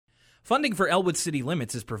Funding for Elwood City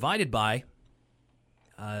Limits is provided by,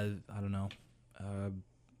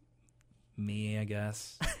 me, I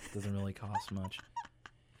guess. Doesn't really cost much.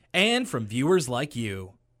 And from viewers like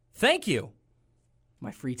you. Thank you.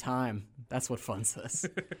 My free time. That's what funds this.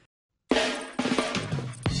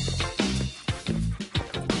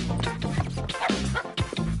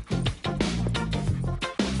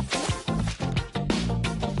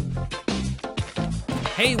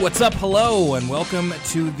 Hey, what's up? Hello, and welcome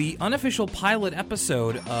to the unofficial pilot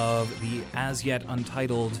episode of the as yet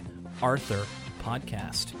untitled Arthur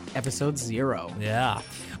podcast. Episode 0. Yeah.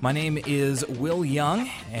 My name is Will Young,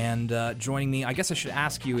 and joining me, I guess I should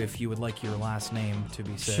ask you if you would like your last name to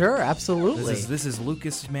be said. Sure, absolutely. This is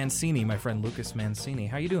Lucas Mancini, my friend Lucas Mancini.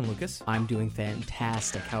 How you doing, Lucas? I'm doing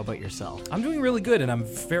fantastic. How about yourself? I'm doing really good, and I'm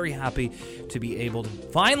very happy to be able to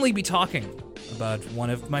finally be talking about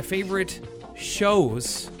one of my favorite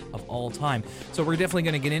shows of all time. So we're definitely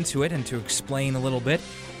going to get into it, and to explain a little bit,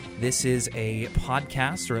 this is a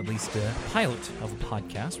podcast, or at least a pilot of a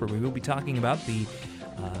podcast, where we will be talking about the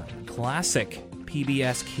classic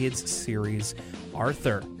PBS Kids series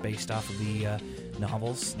Arthur, based off of the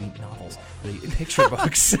picture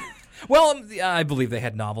books. Well, I believe they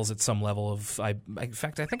had novels at some level of. In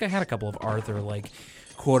fact, I think I had a couple of Arthur, like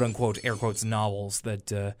quote unquote air quotes novels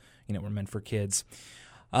that were meant for kids.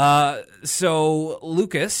 So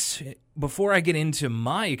Lucas, before I get into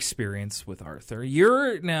my experience with Arthur,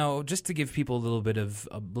 you're now, just to give people a little bit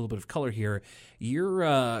of color here,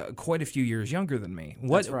 you're quite a few years younger than me.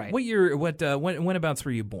 That's right. What year? Whenabouts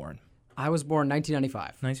were you born? I was born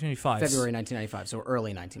 1995. 1995. February 1995, so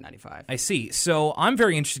early 1995. I see. So I'm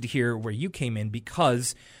very interested to hear where you came in,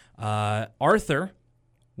 because Arthur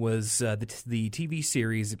was the TV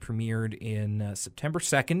series that premiered in September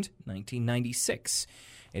 2nd, 1996.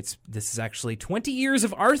 This is actually 20 years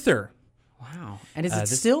of Arthur. Wow. And is it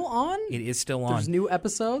still on? It is still on. There's new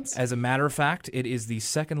episodes? As a matter of fact, it is the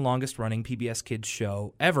second longest running PBS Kids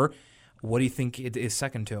show ever. What do you think it is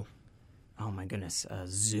second to? Oh my goodness.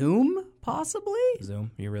 Zoom, possibly?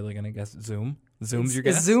 Zoom? You're really going to guess Zoom? Zoom's your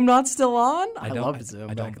guess? Is Zoom not still on? I loved I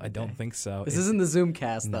Zoom. don't think so. This isn't the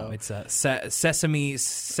Zoomcast, though. No, it's Sesame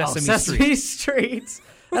Sesame Street.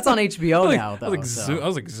 That's on HBO now, though. I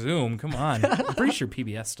was like, Zoom, come on. I'm pretty sure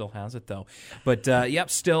PBS still has it, though. But,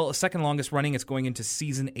 still second longest running. It's going into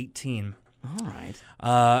season 18. All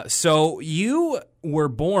right. So you were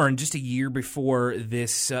born just a year before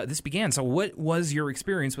this began. So what was your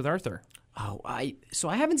experience with Arthur? I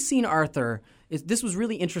haven't seen Arthur. This was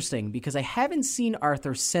really interesting because I haven't seen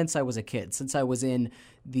Arthur since I was a kid, since I was in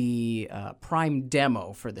the Prime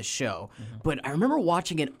demo for the show. Mm-hmm. But I remember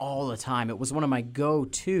watching it all the time. It was one of my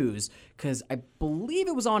go-tos because I believe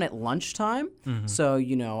it was on at lunchtime. Mm-hmm. So,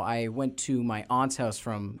 I went to my aunt's house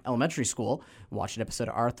from elementary school, watched an episode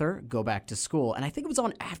of Arthur, go back to school. And I think it was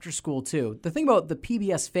on after school, too. The thing about the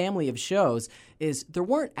PBS family of shows is there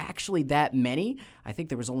weren't actually that many. I think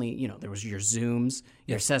there was only, there was your Zooms,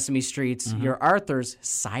 your Sesame Streets, mm-hmm. your Arthur's,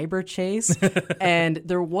 Cyber Chase, and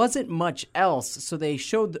there wasn't much else. So they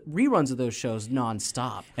showed reruns of those shows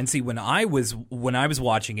nonstop. And see, when I was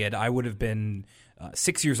watching it, I would have been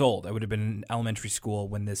 6 years old. I would have been in elementary school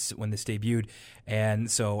when this debuted,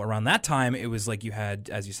 and so around that time, it was like you had,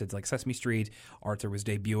 as you said, like Sesame Street. Arthur was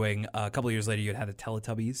debuting. A couple of years later, you had the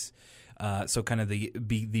Teletubbies. So kind of the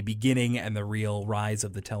beginning and the real rise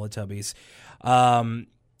of the Teletubbies.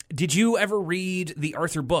 Did you ever read the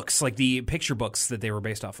Arthur books, like the picture books that they were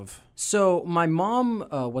based off of? So my mom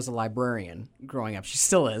was a librarian growing up. She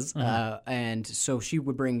still is. Mm-hmm. And so she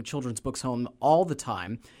would bring children's books home all the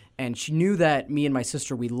time. And she knew that me and my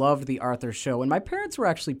sister, we loved the Arthur show. And my parents were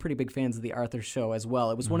actually pretty big fans of the Arthur show as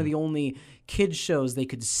well. It was one of the only kids shows they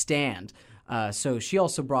could stand. So she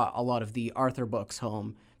also brought a lot of the Arthur books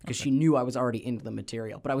home because she knew I was already into the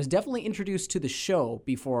material. But I was definitely introduced to the show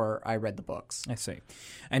before I read the books. I see.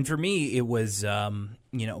 And for me, it was,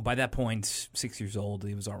 by that point, 6 years old,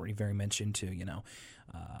 it was already very much into,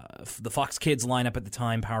 the Fox Kids lineup at the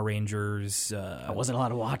time, Power Rangers. I wasn't allowed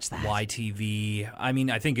to watch that. YTV. I mean,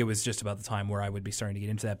 I think it was just about the time where I would be starting to get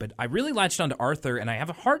into that. But I really latched onto Arthur, and I have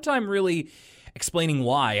a hard time really explaining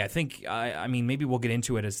why. I think, maybe we'll get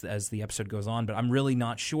into it as the episode goes on, but I'm really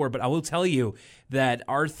not sure. But I will tell you that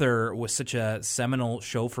Arthur was such a seminal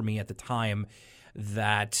show for me at the time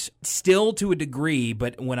that still to a degree,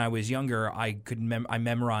 but when I was younger, I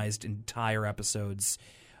memorized entire episodes,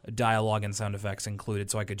 dialogue and sound effects included,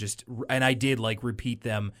 so I could I did repeat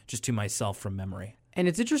them just to myself from memory. And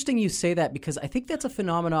it's interesting you say that because I think that's a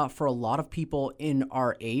phenomenon for a lot of people in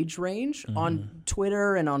our age range. Mm-hmm. On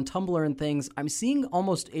Twitter and on Tumblr and things, I'm seeing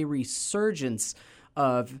almost a resurgence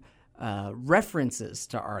of references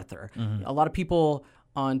to Arthur. A lot of people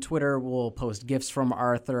on Twitter will post GIFs from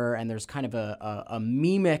Arthur, and there's kind of a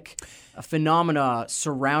memic phenomena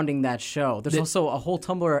surrounding that show. There's also a whole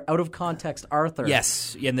Tumblr out of context Arthur.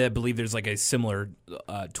 Yes, and I believe there's like a similar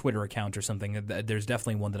Twitter account or something. There's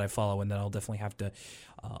definitely one that I follow, and that I'll definitely have to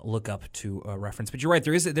look up to reference. But you're right,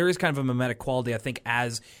 there is kind of a mimetic quality, I think,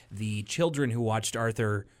 as the children who watched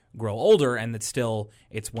Arthur grow older, and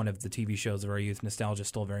it's one of the TV shows of our youth. Nostalgia is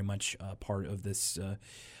still very much part of this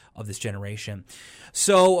generation.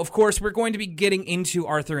 So, of course, we're going to be getting into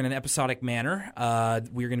Arthur in an episodic manner.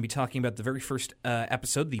 We're going to be talking about the very first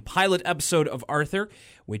episode, the pilot episode of Arthur,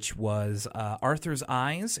 which was Arthur's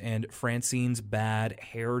Eyes and Francine's Bad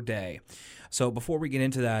Hair Day. So before we get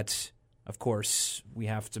into that, of course, we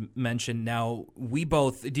have to mention now, we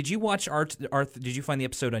both... Did you watch Arthur? Did you find the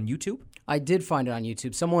episode on YouTube? I did find it on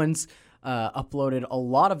YouTube. Someone's uploaded a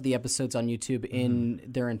lot of the episodes on YouTube in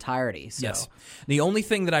their entirety. So. Yes. The only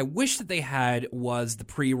thing that I wish that they had was the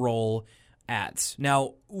pre-roll ads.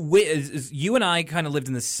 Now, you and I kind of lived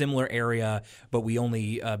in this similar area, but we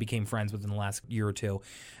only became friends within the last year or two.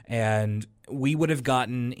 And we would have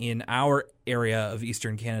gotten, in our area of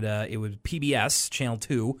Eastern Canada, it was PBS, Channel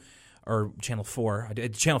 2, or Channel 4.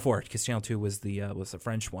 Channel 4, because Channel 2 was the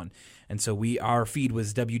French one. And so our feed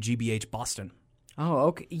was WGBH Boston. Oh,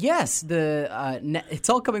 okay. Yes, it's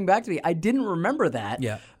all coming back to me. I didn't remember that.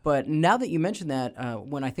 Yeah. But now that you mention that,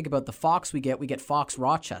 when I think about the Fox we get Fox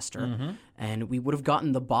Rochester, and we would have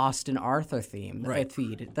gotten the Boston Arthur theme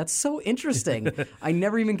feed. That's so interesting. I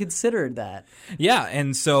never even considered that. Yeah,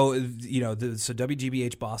 and so so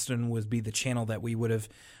WGBH Boston would be the channel that we would have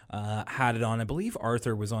had it on. I believe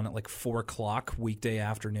Arthur was on at like 4:00 weekday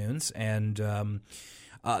afternoons, and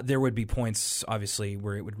there would be points, obviously,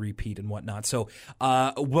 where it would repeat and whatnot. So,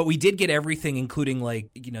 what we did get everything, including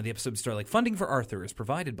the episode start like funding for Arthur is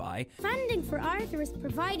provided by. Funding for Arthur is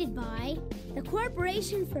provided by the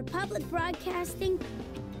Corporation for Public Broadcasting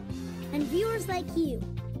and viewers like you,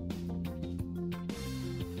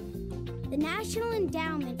 the National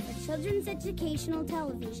Endowment for Children's Educational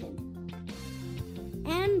Television,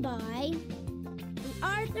 and by the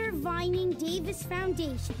Arthur Vining Davis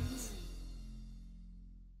Foundation.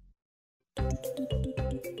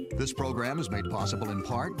 This program is made possible in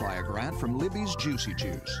part by a grant from Libby's Juicy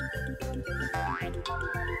Juice.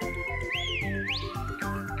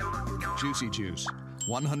 Juicy Juice,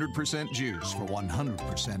 100% juice for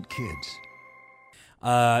 100% kids.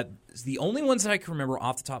 The only ones that I can remember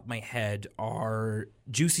off the top of my head are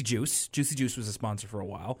Juicy Juice. Juicy Juice was a sponsor for a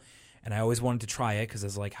while, and I always wanted to try it because I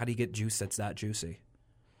was like, how do you get juice that's that juicy?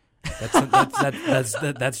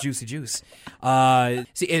 That's Juicy Juice.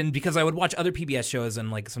 See, and because I would watch other PBS shows,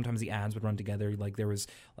 and like sometimes the ads would run together. Like there was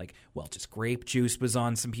just grape juice was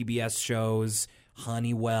on some PBS shows.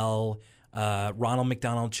 Honeywell, Ronald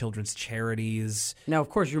McDonald Children's Charities. Now, of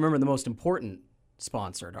course, you remember the most important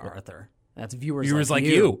sponsor to Arthur. That's viewers like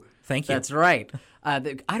you. Thank you. That's right. I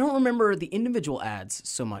don't remember the individual ads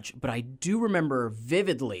so much, but I do remember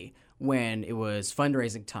vividly when it was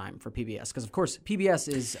fundraising time for PBS. Because, of course, PBS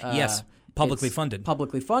is... publicly funded.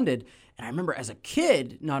 Publicly funded. And I remember as a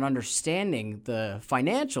kid not understanding the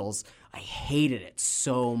financials, I hated it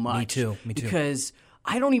so much. Me too. Because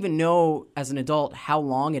I don't even know as an adult how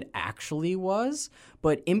long it actually was,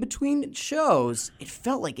 but in between shows, it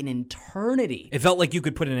felt like an eternity. It felt like you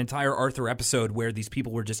could put an entire Arthur episode where these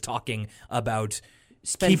people were just talking about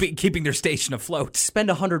keeping their station afloat. Spend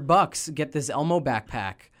 $100, get this Elmo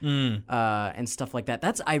backpack, and stuff like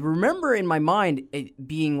that. I remember in my mind it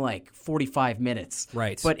being like 45 minutes.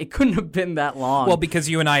 Right. But it couldn't have been that long. Well, because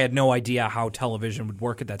you and I had no idea how television would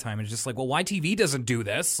work at that time. It's just like, well, why TV doesn't do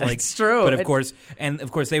this? It's true. But of course,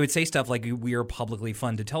 they would say stuff like, we are publicly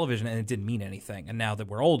funded television, and it didn't mean anything. And now that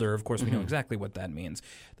we're older, of course, we know exactly what that means,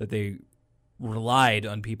 that they relied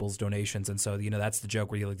on people's donations, and so that's the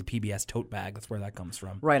joke where you like the PBS tote bag. That's where that comes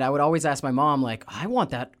from. Right. I would always ask my mom, like, I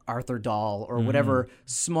want that Arthur doll or whatever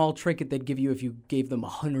small trinket they'd give you if you gave them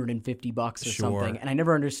 $150 or something. And I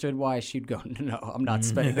never understood why she'd go, no, I'm not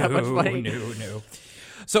spending that much money. No.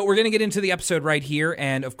 So we're going to get into the episode right here,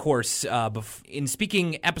 and of course, in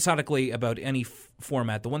speaking episodically about any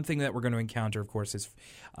format, the one thing that we're going to encounter, of course, is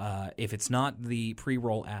if it's not the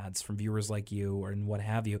pre-roll ads from viewers like you or what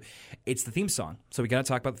have you, it's the theme song. So we got to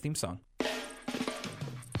talk about the theme song.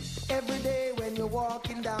 Every day when you're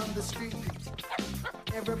walking down the street,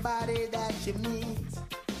 everybody that you meet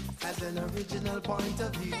has an original point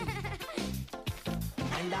of view.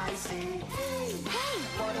 And I say, hey,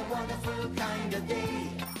 what a wonderful kind of day.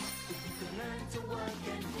 If you could learn to work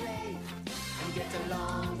and play and get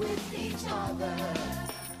along with each other.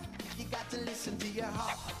 you got to listen to your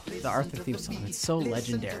heart. The Arthur theme song, it's so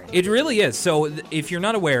legendary. It really is. So if you're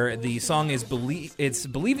not aware, the song is Believe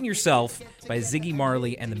in Yourself by Ziggy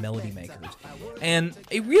Marley and the Melody Makers. And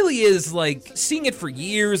it really is like seeing it for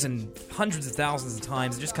years and hundreds of thousands of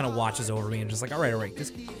times, it just kind of watches over me and just like, all right,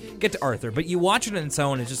 just get to Arthur. But you watch it on its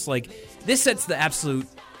own, it's just like, this sets the absolute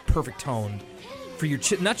perfect tone for your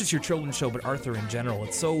not just your children's show, but Arthur in general.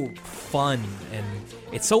 It's so fun and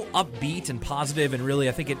it's so upbeat and positive, and really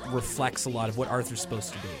I think it reflects a lot of what Arthur's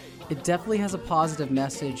supposed to be. It definitely has a positive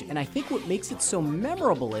message, and I think what makes it so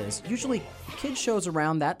memorable is usually kids shows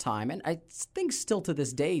around that time, and I think still to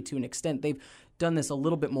this day to an extent, they've done this a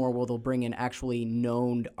little bit more where they'll bring in actually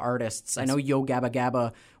known artists. I know Yo Gabba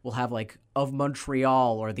Gabba will have like Of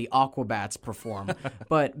Montreal or the Aquabats perform.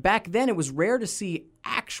 But back then it was rare to see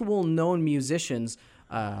actual known musicians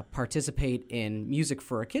participate in music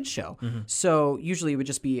for a kids show. Mm-hmm. So usually it would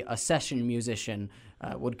just be a session musician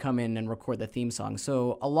would come in and record the theme song.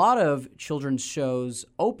 So a lot of children's shows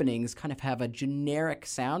openings kind of have a generic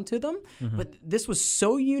sound to them. Mm-hmm. But this was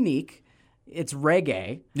so unique. It's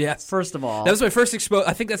reggae. Yes. First of all. That was my first exposure.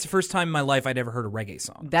 I think that's the first time in my life I'd ever heard a reggae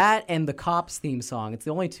song. That and the Cops theme song. It's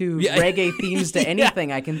the only two reggae themes to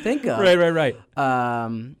anything I can think of. Right.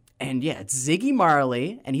 And yeah, it's Ziggy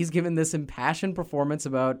Marley, and he's given this impassioned performance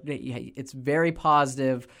about, it's very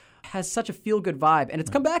positive, has such a feel-good vibe. And it's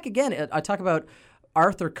come back again. I talk about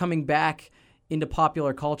Arthur coming back into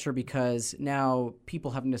popular culture because now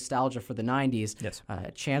people have nostalgia for the 90s. Yes.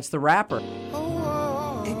 Chance the Rapper.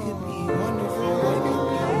 It could be wonderful,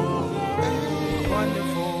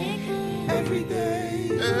 every day.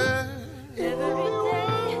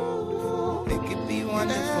 It could be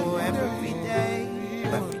wonderful every day.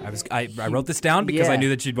 I wrote this down because I knew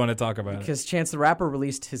that you'd want to talk about it. Because Chance the Rapper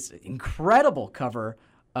released his incredible cover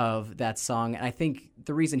of that song, and I think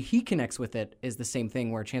the reason he connects with it is the same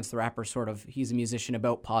thing where Chance the Rapper he's a musician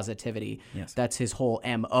about positivity. Yes. That's his whole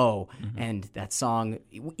MO. Mm-hmm. And that song,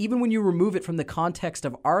 even when you remove it from the context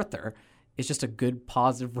of Arthur, it's just a good,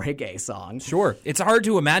 positive reggae song. Sure. It's hard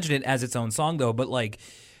to imagine it as its own song, though, but like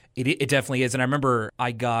it definitely is. And I remember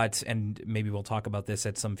I got, and maybe we'll talk about this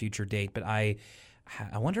at some future date, but I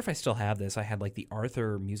wonder if I still have this. I had like the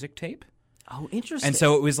Arthur music tape. Oh, interesting. And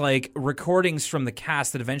so it was like recordings from the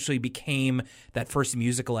cast that eventually became that first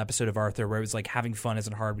musical episode of Arthur where it was like having fun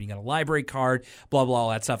isn't hard when you got a library card, blah, blah, all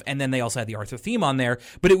that stuff. And then they also had the Arthur theme on there.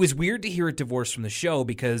 But it was weird to hear it divorced from the show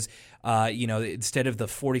because, instead of the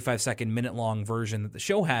 45-second, minute-long version that the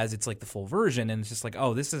show has, it's like the full version. And it's just like,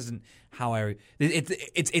 oh, this isn't how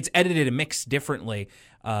it's edited and mixed differently.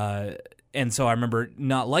 And so I remember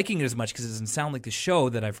not liking it as much because it doesn't sound like the show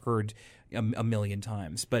that I've heard a million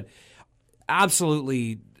times. But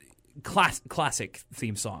absolutely classic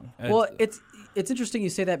theme song. Well, it's interesting you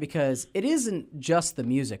say that because it isn't just the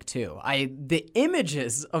music too. The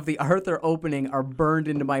images of the Arthur opening are burned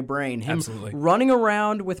into my brain. Him Absolutely. running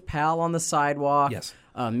around with Pal on the sidewalk. Yes.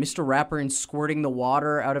 Mr. Rapper and squirting the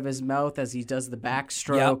water out of his mouth as he does the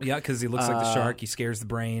backstroke. Yeah, because he looks like the shark. He scares the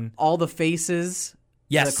brain. All the faces.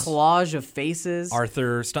 Yes. The collage of faces.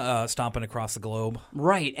 Arthur stomping across the globe.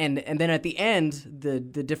 Right, and then at the end, the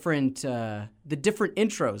different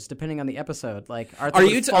intros depending on the episode. Like Arthur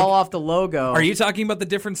would fall off the logo. Are you talking about the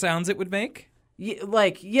different sounds it would make?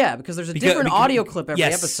 Yeah, because there's a different audio clip every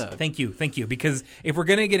episode. Thank you. Because if we're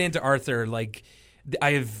gonna get into Arthur, like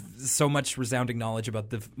I have so much resounding knowledge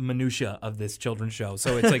about the minutia of this children's show.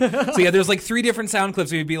 So it's like, there's like 3 different sound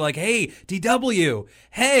clips. We'd be like, hey, DW,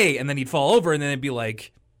 hey, and then he'd fall over, and then it'd be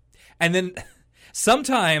like, and then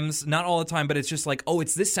sometimes, not all the time, but it's just like, oh,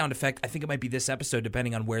 it's this sound effect. I think it might be this episode,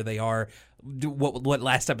 depending on where they are, what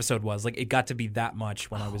last episode was. Like, it got to be that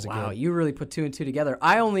much when I was a kid. Wow, you really put 2 and 2 together.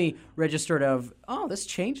 I only registered this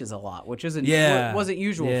changes a lot, which wasn't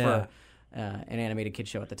usual for an animated kid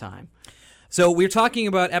show at the time. So we're talking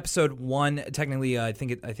about episode 1. Technically, I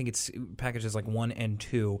think it's packaged as like 1 and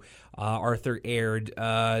 2. Arthur aired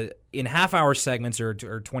in half-hour segments or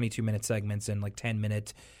 22-minute segments and like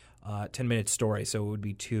 10-minute story. So it would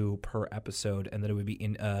be 2 per episode, and then it would be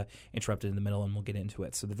interrupted in the middle, and we'll get into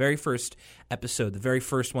it. So the very first episode, the very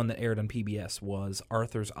first one that aired on PBS was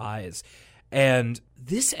Arthur's Eyes. And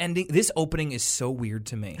this opening is so weird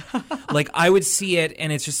to me. Like, I would see it,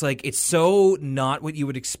 and it's just like, it's so not what you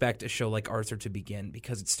would expect a show like Arthur to begin,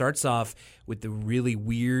 because it starts off with the really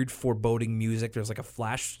weird, foreboding music. There's like a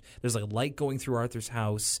flash, there's like a light going through Arthur's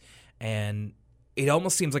house, and it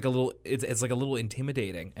almost seems like it's like a little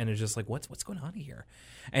intimidating, and it's just like, what's going on here?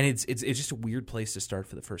 And it's just a weird place to start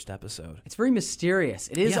for the first episode. It's very mysterious.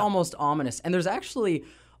 It is almost ominous, and there's actually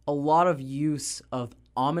a lot of use of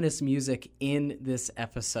ominous music in this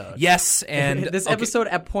episode. Yes, and this episode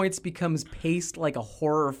at points becomes paced like a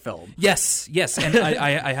horror film. Yes, and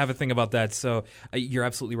I have a thing about that, so you're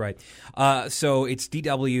absolutely right. So it's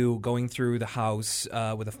DW going through the house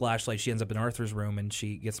with a flashlight. She ends up in Arthur's room, and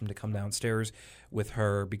she gets him to come downstairs with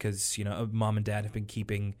her because, Mom and Dad have been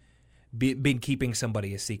keeping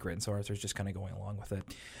somebody a secret, and so Arthur's just kind of going along with it.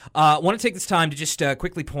 I want to take this time to just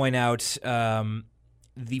quickly point out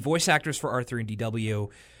the voice actors for Arthur and DW.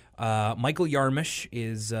 Michael Yarmish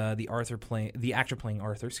is the actor playing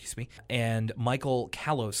Arthur, and Michael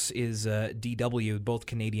Kalos is DW, both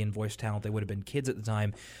Canadian voice talent. They would have been kids at the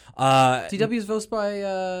time. DW is voiced by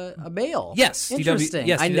a male. Yes. Interesting. DW,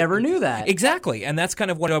 yes, I never knew that. Exactly, and that's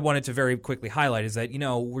kind of what I wanted to very quickly highlight is that,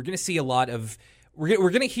 we're going to see a lot of we're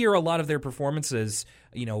going to hear a lot of their performances,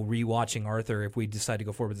 rewatching Arthur if we decide to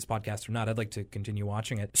go forward with this podcast or not. I'd like to continue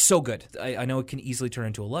watching it. So good. I know it can easily turn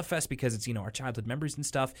into a love fest because it's, our childhood memories and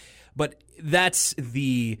stuff, but that's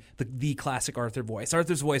the classic Arthur voice.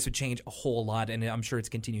 Arthur's voice would change a whole lot, and I'm sure it's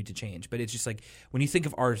continued to change, but it's just like when you think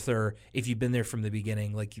of Arthur, if you've been there from the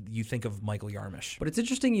beginning, like you think of Michael Yarmish. But it's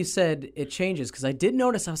interesting you said it changes because I did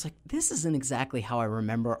notice, I was like, this isn't exactly how I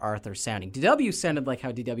remember Arthur sounding. DW sounded like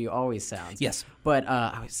how DW always sounds. Yes. But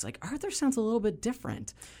I was like, Arthur sounds a little bit different.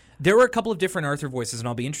 There were a couple of different Arthur voices, and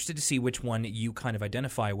I'll be interested to see which one you kind of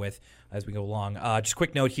identify with as we go along. Just a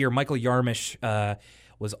quick note here, Michael Yarmish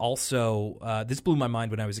was also, this blew my mind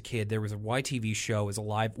when I was a kid. There was a YTV show, it was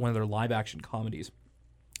one of their live-action comedies,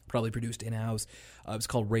 probably produced in-house. It was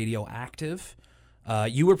called Radioactive.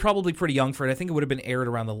 You were probably pretty young for it. I think it would have been aired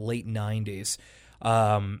around the late 90s.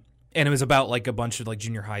 And it was about like a bunch of like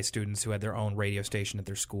junior high students who had their own radio station at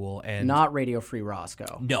their school. And not Radio Free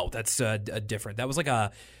Roscoe. No, that's different. That was like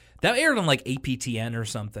that aired on like APTN or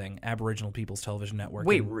something, Aboriginal People's Television Network.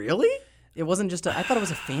 Wait, really? It wasn't just I thought it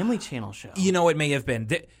was a Family Channel show. It may have been.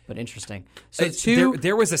 But interesting. So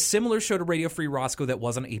there was a similar show to Radio Free Roscoe that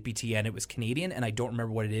was on APTN. It was Canadian, and I don't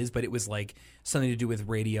remember what it is, but it was like something to do with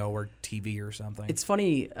radio or TV or something. It's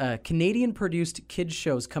funny. Canadian-produced kids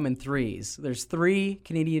shows come in threes. There's 3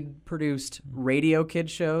 Canadian-produced radio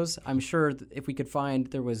kids shows. I'm sure if we could find,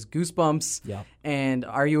 there was Goosebumps and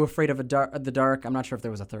Are You Afraid of the Dark? I'm not sure if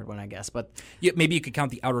there was a third one, I guess. But yeah, maybe you could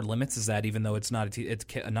count The Outer Limits as that, even though it's not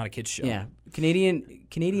a kids show. Yeah.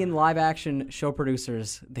 Canadian live-action show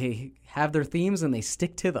producers, they have their themes and they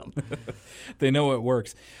stick to them. They know it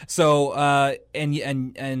works. So so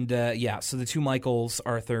the two Michaels,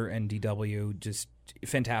 Arthur and DW, just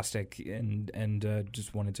fantastic, and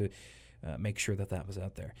just wanted to make sure that was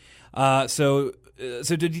out there. So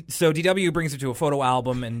DW brings it to a photo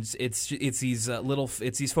album, and it's these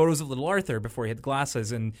photos of little Arthur before he had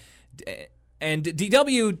glasses, and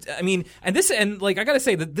DW, I mean, I gotta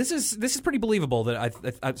say that this is pretty believable that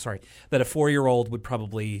that a 4-year-old would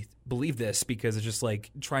probably believe this, because it's just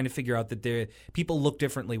like trying to figure out that people look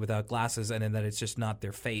differently without glasses, and that it's just not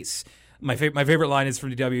their face. My favorite line is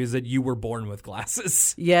from DW is that you were born with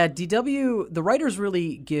glasses. Yeah, DW, the writers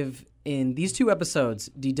really give, in these 2 episodes,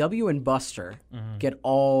 DW and Buster get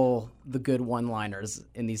all the good one-liners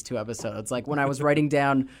in these 2 episodes. Like when I was writing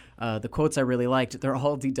down the quotes I really liked, they're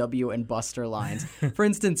all DW and Buster lines. For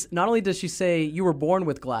instance, not only does she say, you were born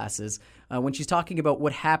with glasses, when she's talking about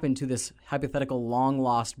what happened to this hypothetical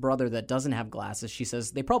long-lost brother that doesn't have glasses, she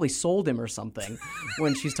says they probably sold him or something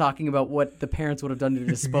when she's talking about what the parents would have done to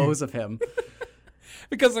dispose of him.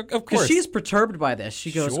 Because of course she's perturbed by this.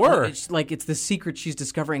 She goes, sure. It's the secret she's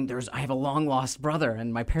discovering. I have a long lost brother,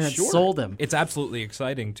 and my parents sold him. It's absolutely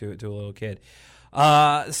exciting to a little kid.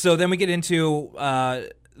 So then we get into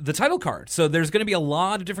the title card. So there's going to be a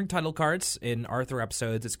lot of different title cards in Arthur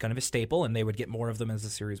episodes. It's kind of a staple, and they would get more of them as the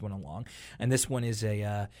series went along. And this one is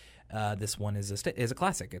a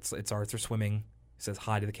classic. It's Arthur swimming. He says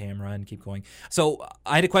hi to the camera and keep going. So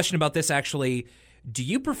I had a question about this actually. Do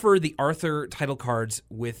you prefer the Arthur title cards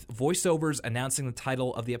with voiceovers announcing the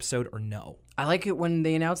title of the episode, or no? I like it when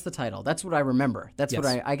they announce the title. That's what I remember. That's what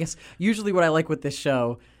I guess usually what I like with this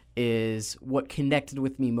show is what connected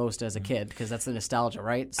with me most as a kid, because that's the nostalgia,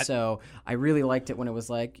 right? So I really liked it when it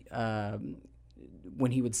was like when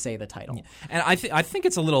he would say the title. Yeah. And I think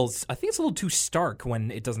it's a little too stark when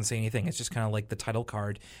it doesn't say anything. It's just kind of like the title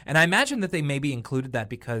card. And I imagine that they maybe included that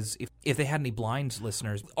because if they had any blind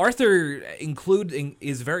listeners, Arthur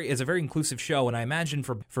is a very inclusive show, and I imagine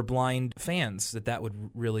for blind fans that would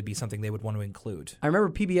really be something they would want to include. I remember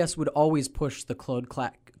PBS would always push the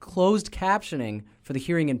closed captioning for the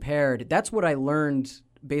hearing impaired. That's what I learned.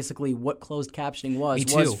 Basically, what closed captioning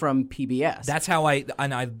was from PBS. That's how I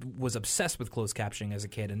was obsessed with closed captioning as a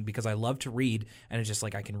kid, and because I love to read, and it's just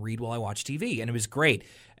like I can read while I watch TV, and it was great.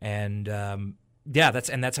 And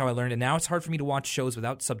that's how I learned it. Now it's hard for me to watch shows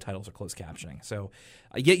without subtitles or closed captioning. So,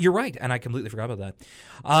 yeah, you're right, and I completely forgot about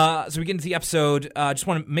that. So we get into the episode. Just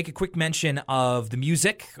want to make a quick mention of the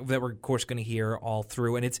music that we're, of course, going to hear all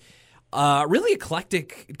through, and it's really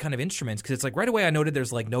eclectic kind of instruments, because it's like right away I noted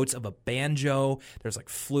there's like notes of a banjo, there's like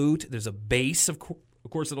flute, there's a bass, of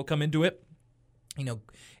course, that'll come into it. You know,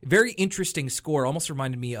 very interesting score. Almost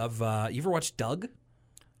reminded me of you ever watched Doug?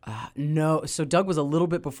 No, so Doug was a little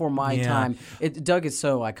bit before my time. Doug is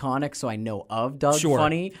so iconic, so I know of Doug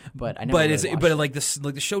Funny, but I never really watched it.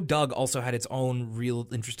 Like the show Doug also had its own real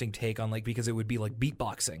interesting take on, like, because it would be like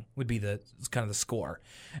beatboxing would be the kind of the score,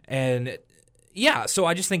 and yeah, so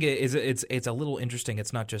I just think it's a little interesting.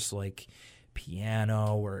 It's not just like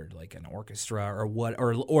piano or like an orchestra or what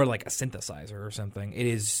or like a synthesizer or something. It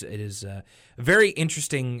is a very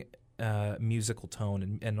interesting musical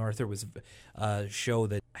tone, and Arthur was a show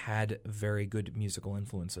that had very good musical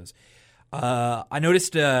influences. I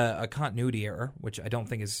noticed a continuity error, which I don't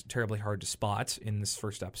think is terribly hard to spot in this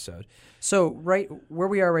first episode. So right where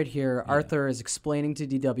we are right here, Arthur is explaining to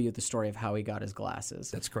DW the story of how he got his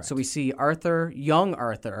glasses. That's correct. So we see Arthur, young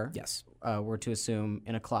Arthur. Yes. We're to assume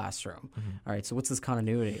in a classroom. Mm-hmm. All right, so what's this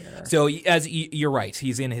continuity error? So as you're right,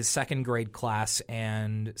 he's in his second grade class,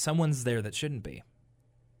 and someone's there that shouldn't be.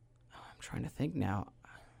 I'm trying to think now.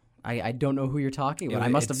 I don't know who you're talking about. I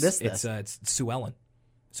must have missed this. It's Sue Ellen.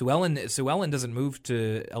 Sue Ellen doesn't move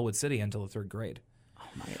to Elwood City until the third grade. Oh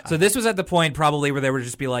my God. So this was at the point probably where they would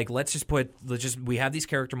just be like, we have these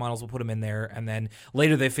character models, we'll put them in there, and then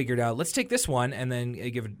later they figured out, let's take this one and then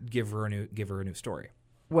give her a new story.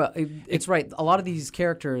 Well, it's right. A lot of these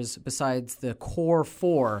characters, besides the core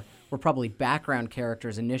four, were probably background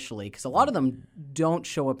characters initially, because a lot of them don't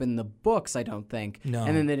show up in the books, I don't think. No.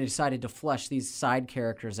 And then they decided to flesh these side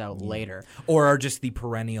characters out later. Or are just the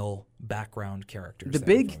perennial background characters. The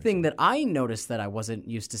big thing that I noticed that I wasn't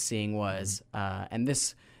used to seeing was, and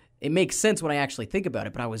this, it makes sense when I actually think about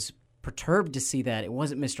it, but I was perturbed to see that it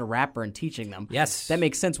wasn't Mr. Ratburn teaching them. Yes. That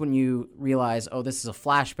makes sense when you realize, oh, this is a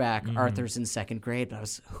flashback. Arthur's in second grade.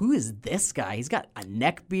 But who is this guy? He's got a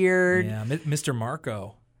neck beard. Yeah, Mr.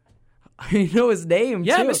 Marco. I know his name,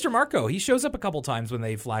 yeah, too. Mr. Marco. He shows up a couple times when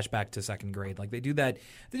they flash back to second grade. Like, they do that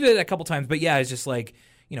a couple times. But yeah, it's just like,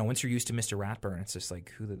 you know, once you're used to Mr. Ratburn, it's just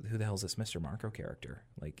like, who the hell is this Mr. Marco character?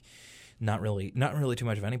 Like, not really too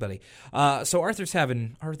much of anybody. So Arthur's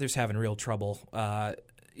having real trouble.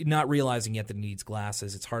 Not realizing yet that he needs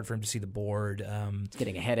glasses. It's hard for him to see the board. He's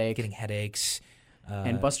getting a headache. Getting headaches.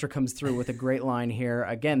 And Buster comes through with a great line here.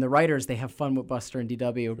 Again, the writers, they have fun with Buster and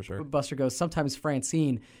DW. For sure. Buster goes, sometimes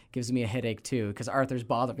Francine gives me a headache too, because Arthur's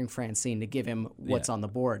bothering Francine to give him what's on the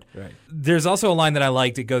board. Right. There's also a line that I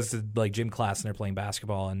liked. It goes to like gym class and they're playing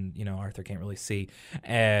basketball, and you know Arthur can't really see,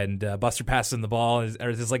 and Buster passes him the ball, and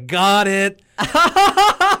Arthur's like, "Got it."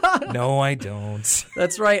 No, I don't.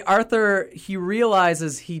 That's right. Arthur, he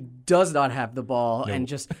realizes he does not have the ball, and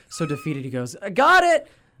just so defeated, he goes, "I got it."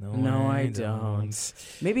 No, I don't.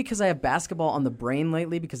 Maybe because I have basketball on the brain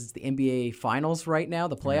lately because it's the NBA Finals right now,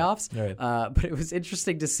 the playoffs. Right. But it was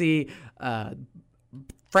interesting to see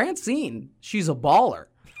Francine. She's a baller.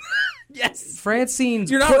 Yes.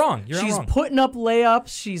 Francine's You're not wrong. She's putting up layups.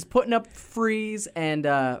 She's putting up threes, and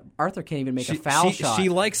Arthur can't even make a foul shot. She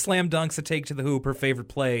likes slam dunks to take to the hoop. Her favorite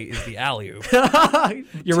play is the alley-oop.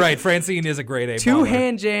 You're right. Francine is a grade A baller. Two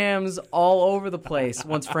hand jams all over the place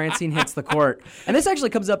once Francine hits the court. And this actually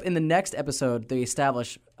comes up in the next episode they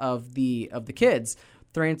establish of the kids.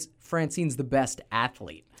 Francine's the best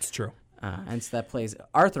athlete. It's true. And so that plays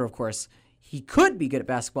Arthur, of course. He could be good at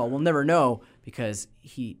basketball. We'll never know because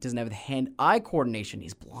he doesn't have the hand-eye coordination.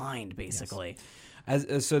 He's blind, basically.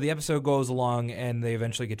 Yes. So the episode goes along, and they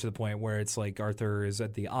eventually get to the point where it's like Arthur is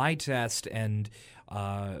at the eye test and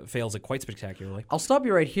fails it quite spectacularly. I'll stop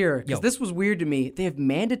you right here because this was weird to me. They have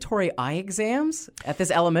mandatory eye exams at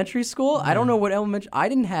this elementary school. I don't know what I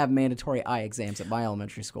didn't have mandatory eye exams at my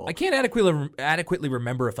elementary school. I can't adequately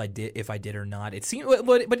remember if I did or not. It seems,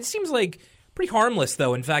 but it seems like pretty harmless,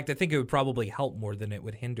 though. In fact, I think it would probably help more than it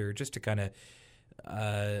would hinder, just to kind of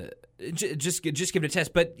just give it a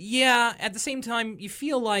test. But yeah, at the same time, you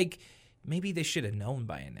feel like maybe they should have known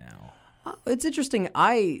by now. It's interesting.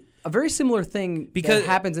 A very similar thing that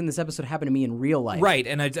happens in this episode happened to me in real life. Right,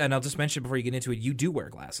 and I'll just mention before you get into it, you do wear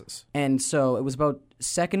glasses. And so it was about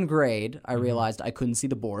second grade, I realized I couldn't see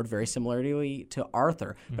the board, very similarly to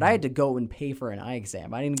Arthur. But I had to go and pay for an eye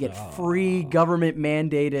exam. I didn't get free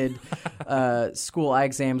government-mandated school eye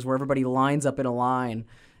exams where everybody lines up in a line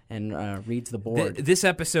and reads the board. This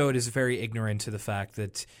episode is very ignorant to the fact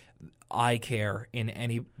that eye care in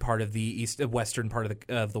any part of the western part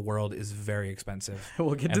of the world is very expensive.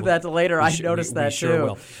 We'll get to that later. I noticed that sure too.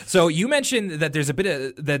 Will. So you mentioned that there's a bit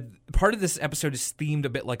of that part of this episode is themed a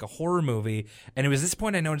bit like a horror movie, and it was this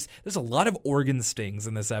point I noticed there's a lot of organ stings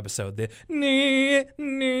in this episode. The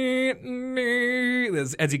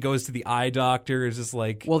as he goes to the eye doctor is just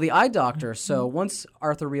like Well, the eye doctor. So once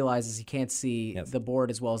Arthur realizes he can't see the board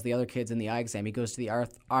as well as the other kids in the eye exam, he goes to the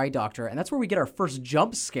eye doctor, and that's where we get our first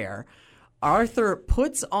jump scare. Arthur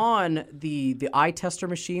puts on the eye tester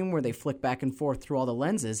machine where they flick back and forth through all the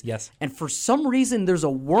lenses. Yes. And for some reason, there's a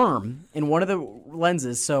worm in one of the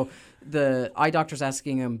lenses. So the eye doctor's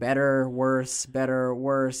asking him, better, worse,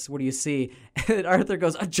 what do you see? And Arthur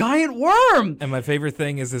goes, a giant worm! And my favorite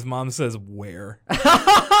thing is his mom says, where?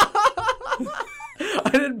 I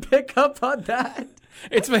didn't pick up on that.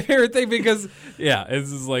 It's my favorite thing because, it's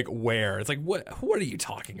just like, where? It's like, what are you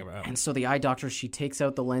talking about? And so the eye doctor, she takes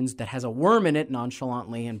out the lens that has a worm in it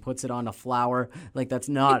nonchalantly and puts it on a flower. Like, that's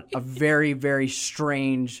not a very, very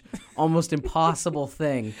strange, almost impossible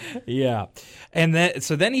thing. Yeah. And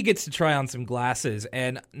then he gets to try on some glasses.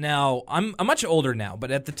 And now, I'm much older now, but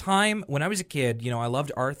at the time, when I was a kid, I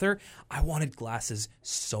loved Arthur. I wanted glasses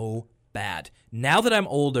so bad. Now that I'm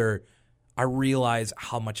older, I realize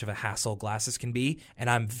how much of a hassle glasses can be, and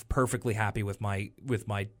I'm perfectly happy with my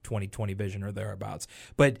 20/20 vision or thereabouts.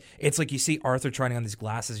 But it's like you see Arthur trying on these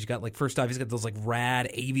glasses. You got first off, he's got those rad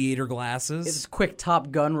aviator glasses. It's a quick Top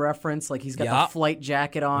Gun reference. Like he's got the flight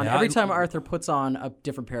jacket on. Yeah. Every time Arthur puts on a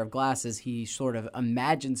different pair of glasses, he sort of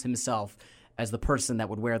imagines himself as the person that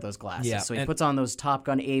would wear those glasses. Yeah, so he puts on those Top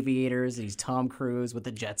Gun aviators, and he's Tom Cruise with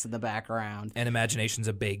the jets in the background. And imagination's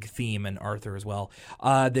a big theme in Arthur as well.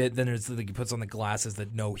 Then there's he puts on the glasses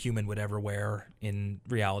that no human would ever wear in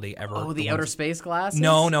reality ever. Oh, the outer space glasses?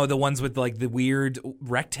 No, the ones with the weird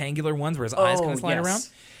rectangular ones where his eyes kind of slide around.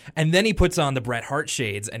 And then he puts on the Bret Hart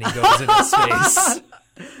shades and he goes into space.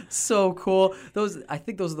 So cool. I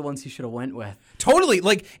think those are the ones he should have went with. Totally.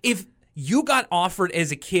 If you got offered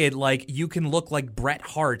as a kid, you can look like Bret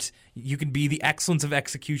Hart, you can be the excellence of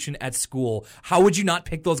execution at school, how would you not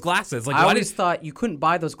pick those glasses? I always thought you couldn't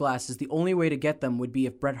buy those glasses. The only way to get them would be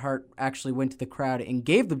if Bret Hart actually went to the crowd and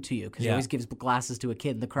gave them to you, because he always gives glasses to a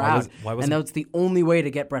kid in the crowd. And that's the only way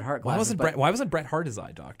to get Bret Hart glasses. Why wasn't Bret Hart his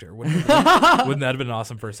eye doctor? Wouldn't that have been an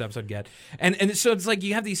awesome first episode get? And so it's like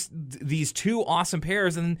you have these two awesome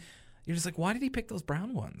pairs, and you're just like, why did he pick those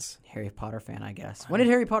brown ones? Harry Potter fan, I guess. When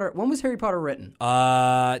was Harry Potter written?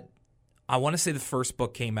 I want to say the first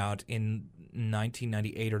book came out in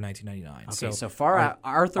 1998 or 1999. Okay, so far out,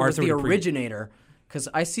 Arthur was the originator, because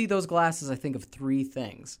I see those glasses, I think of three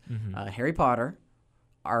things. Harry Potter,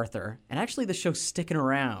 Arthur, and actually the show Sticking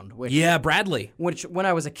Around. Bradley. Which, when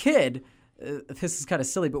I was a kid, this is kind of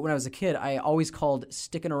silly, but when I was a kid, I always called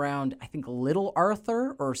Sticking Around, I think, Little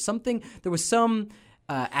Arthur or something. There was some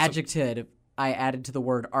adjective I added to the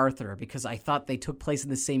word Arthur because I thought they took place in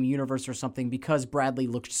the same universe or something, because Bradley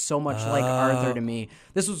looked so much like Arthur to me.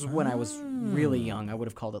 This was when I was really young. I would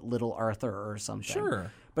have called it Little Arthur or something.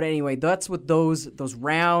 Sure. But anyway, that's what those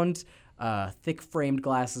round, thick-framed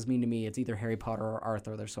glasses mean to me. It's either Harry Potter or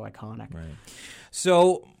Arthur. They're so iconic. Right.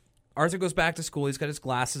 So Arthur goes back to school. He's got his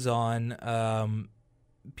glasses on.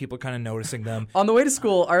 People are kind of noticing them. On the way to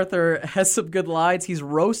school, Arthur has some good lines. He's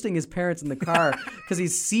roasting his parents in the car because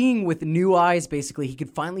he's seeing with new eyes, basically. He can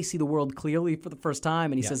finally see the world clearly for the first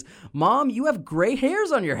time. And he says, Mom, you have gray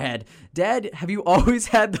hairs on your head. Dad, have you always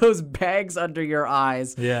had those bags under your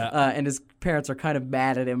eyes? Yeah. And his parents are kind of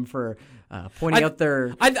mad at him for pointing out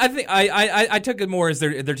their... I think I took it more as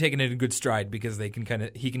they're taking it in good stride, because he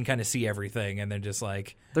can kind of see everything, and they're just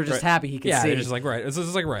like... They're just happy he can see. Yeah, they're just like, right. It's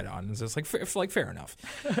just like right on. It's just like fair enough.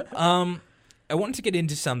 I wanted to get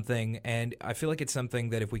into something, and I feel like it's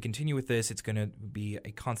something that if we continue with this, it's going to be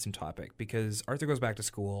a constant topic, because Arthur goes back to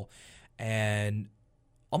school, and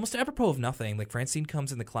almost apropos of nothing, Francine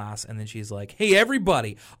comes in the class, and then she's like, hey,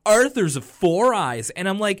 everybody, Arthur's a 4 eyes. And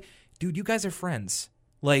I'm like, dude, you guys are friends.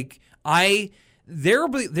 There's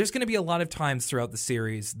going to be a lot of times throughout the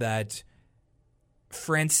series that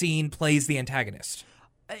Francine plays the antagonist.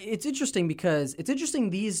 It's interesting because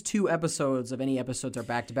these two episodes of any episodes are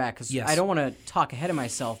back-to-back, because I don't want to talk ahead of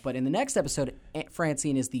myself, but in the next episode,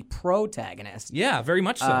 Francine is the protagonist. Yeah, very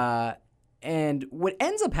much so. And what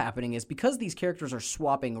ends up happening is, because these characters are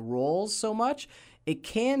swapping roles so much, it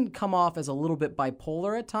can come off as a little bit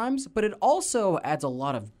bipolar at times, but it also adds a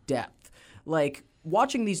lot of depth.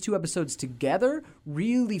 Watching these two episodes together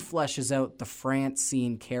really fleshes out the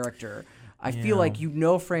Francine character. I feel like you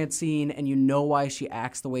know Francine, and you know why she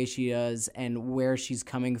acts the way she does and where she's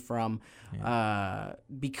coming from,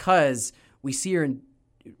 because we see her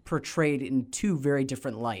portrayed in two very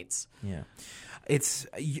different lights. Yeah.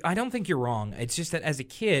 I don't think you're wrong. It's just that as a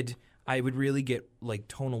kid, I would really get like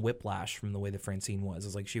tonal whiplash from the way that Francine was.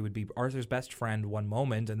 It's like she would be Arthur's best friend one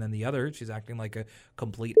moment, and then the other, she's acting like a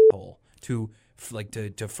complete hole to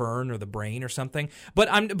Fern or the Brain or something. But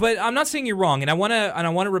I'm not saying you're wrong, and I want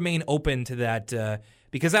to remain open to that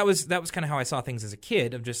because that was kind of how I saw things as a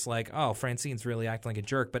kid. Of just like, oh, Francine's really acting like a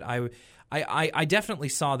jerk. But I definitely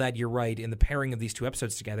saw that. You're right, in the pairing of these two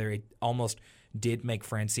episodes together, it almost did make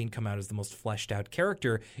Francine come out as the most fleshed out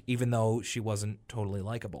character, even though she wasn't totally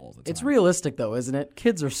likable all the time. It's realistic, though, isn't it?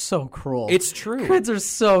 Kids are so cruel. It's true. Kids are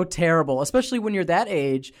so terrible, especially when you're that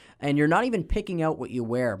age and you're not even picking out what you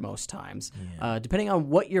wear most times. Yeah. Depending on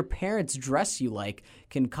what your parents dress you like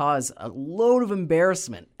can cause a load of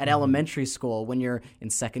embarrassment at elementary school when you're in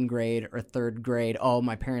second grade or third grade. Oh,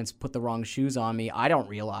 my parents put the wrong shoes on me. I don't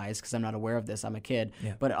realize because I'm not aware of this. I'm a kid.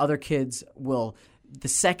 Yeah. But other kids will... The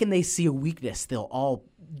second they see a weakness, they'll all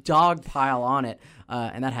dogpile on it,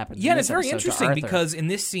 and that happens. Yeah, and it's very interesting because in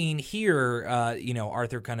this scene here,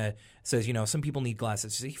 Arthur kind of says, some people need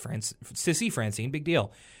glasses to see Francine, big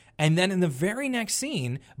deal. And then in the very next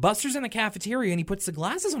scene, Buster's in the cafeteria and he puts the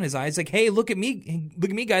glasses on his eyes, like, "Hey, look at me,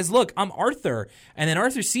 guys, look, I'm Arthur." And then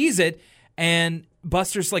Arthur sees it, and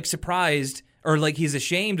Buster's like surprised. Or like he's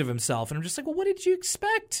ashamed of himself. And I'm just like, well, what did you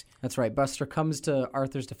expect? That's right. Buster comes to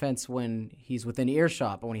Arthur's defense when he's within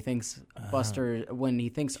earshot. But when he thinks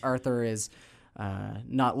Arthur is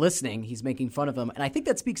not listening, he's making fun of him. And I think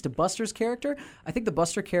that speaks to Buster's character. I think the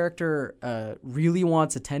Buster character really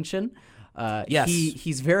wants attention. Yes.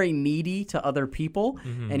 He's very needy to other people,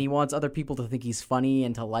 and he wants other people to think he's funny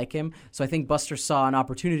and to like him. So I think Buster saw an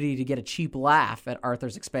opportunity to get a cheap laugh at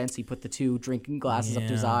Arthur's expense. He put the two drinking glasses up to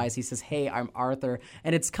his eyes. He says, "Hey, I'm Arthur."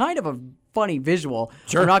 And it's kind of a funny visual.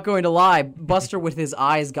 Sure. I'm not going to lie. Buster with his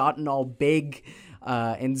eyes gotten all big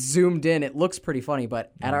and zoomed in. It looks pretty funny,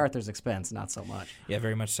 but at Arthur's expense, not so much. Yeah,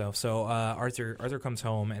 very much so. So Arthur comes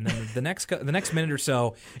home, and then the next minute or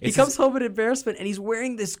so, he comes home in embarrassment, and he's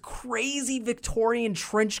wearing this crazy Victorian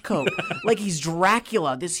trench coat, like he's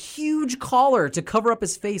Dracula. This huge collar to cover up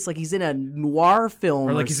his face, like he's in a noir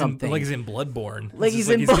film or something. Like he's in Bloodborne. Like he's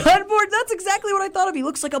in Bloodborne. That's exactly what I thought of. He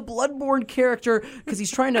looks like a Bloodborne character because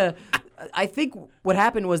he's trying to. I think what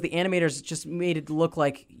happened was the animators just made it look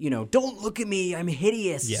like, don't look at me, I'm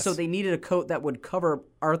hideous. Yes. So they needed a coat that would cover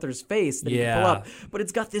Arthur's face that he could pull up. But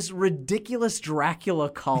it's got this ridiculous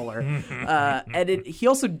Dracula collar. And he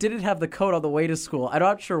also didn't have the coat on the way to school. I'm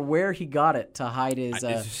not sure where he got it to hide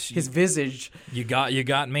his visage. You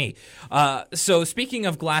got me. So speaking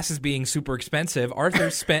of glasses being super expensive,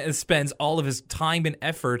 Arthur spends all of his time and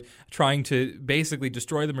effort trying to basically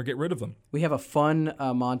destroy them or get rid of them. We have a fun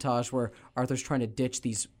montage where Arthur's trying to ditch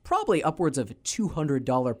these probably upwards of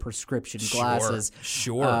 $200 prescription glasses.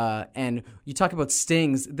 Sure. And you talk about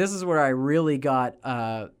stings. This is where I really got...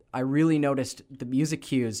 I really noticed the music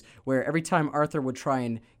cues where every time Arthur would try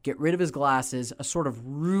and get rid of his glasses, a sort of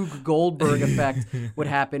Rube Goldberg effect would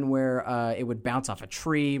happen where it would bounce off a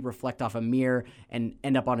tree, reflect off a mirror, and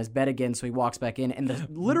end up on his bed again. So he walks back in, and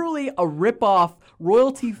literally a rip-off,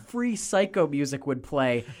 royalty-free Psycho music would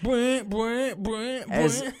play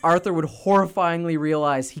as Arthur would horrifyingly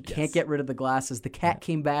realize he can't get rid of the glasses. The cat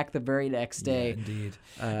came back the very next day. Yeah, indeed.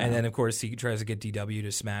 And then, of course, he tries to get DW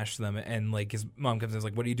to smash them, and like his mom comes in and is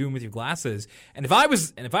like, "What are you doing with your glasses?" And if I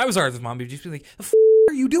was Arthur's mom, he'd just be like, "The f***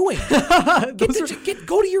 are you doing?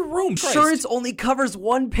 Go to your room." Christ. Insurance only covers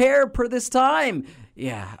one pair per this time.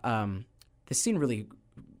 Yeah, this scene really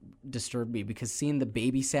disturbed me because seeing the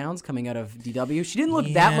baby sounds coming out of DW, she didn't look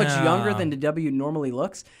that much younger than DW normally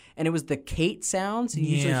looks, and it was the Kate sounds you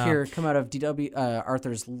usually hear come out of DW,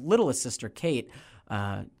 Arthur's littlest sister, Kate.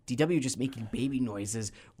 DW just making baby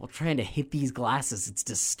noises while trying to hit these glasses. It's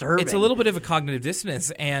disturbing. It's a little bit of a cognitive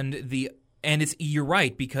dissonance, and you're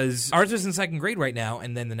right, because Arthur's in second grade right now,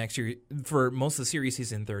 and then the next year, for most of the series,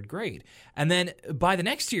 he's in third grade. And then by the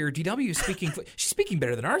next year, DW is she's speaking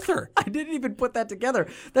better than Arthur. I didn't even put that together.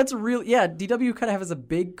 That's real. Yeah, DW kind of has a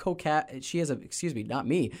big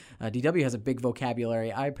DW has a big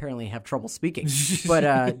vocabulary. I apparently have trouble speaking.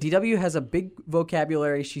 But DW has a big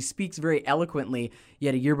vocabulary. She speaks very eloquently,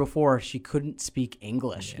 yet a year before, she couldn't speak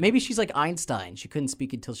English. Yeah. Maybe she's like Einstein. She couldn't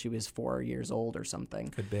speak until she was 4 years old or something.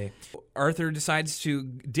 Could be. Arthur decides to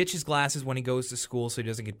ditch his glasses when he goes to school so he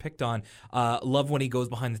doesn't get picked on. Love when he goes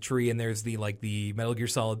behind the tree and there's the Metal Gear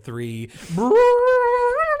Solid 3.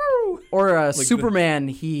 Or Superman,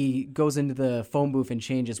 he goes into the phone booth and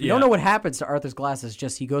changes. We don't know what happens to Arthur's glasses,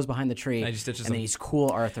 just he goes behind the tree and then he's cool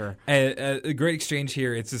Arthur. A great exchange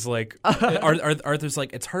here. It's just like, Arthur's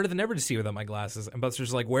like, "It's harder than ever to see without my glasses." And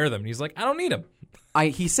Buster's like, "Wear them." And he's like, "I don't need them."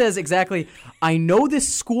 He says exactly, I know this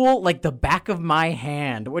school like the back of my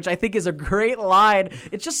hand, which I think is a great line.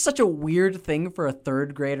 It's just such a weird thing for a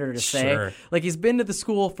third grader to say. Sure. Like, he's been to the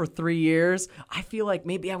school for 3 years. I feel like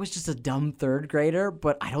maybe I was just a dumb third grader,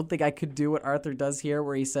 but I don't think I could do what Arthur does here,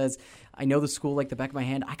 where he says, I know the school like the back of my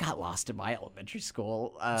hand. I got lost in my elementary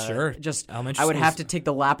school. Sure. I would have to take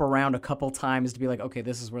the lap around a couple times to be like, okay,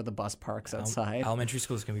 this is where the bus parks outside. Elementary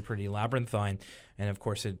school is going to be pretty labyrinthine. And, of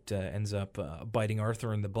course, it ends up biting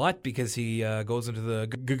Arthur in the butt because he goes into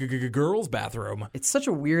the girls' bathroom. It's such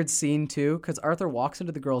a weird scene, too, because Arthur walks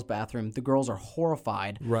into the girls' bathroom. The girls are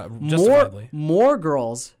horrified. Justifiably. More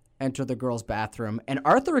girls enter the girls' bathroom, and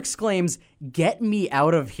Arthur exclaims, "Get me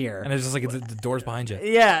out of here!" And it's just like the door's behind you.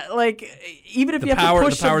 Yeah, like even if you have to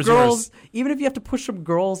push some girls, even if you have to push some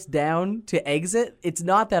girls down to exit, it's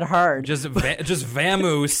not that hard. Just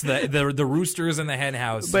vamoose the roosters in the hen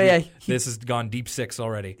house. But yeah, this has gone deep six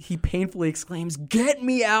already. He painfully exclaims, "Get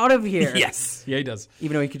me out of here!" Yes, yeah, he does.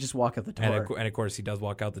 Even though he could just walk out the door. And of course, he does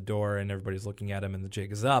walk out the door, and everybody's looking at him, and the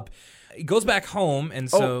jig is up. He goes back home,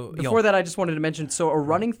 and so before that, I just wanted to mention. So a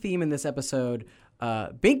running theme in this episode,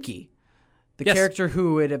 Binky, the character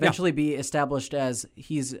who would eventually be established as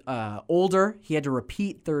he's older. He had to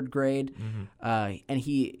repeat third grade, and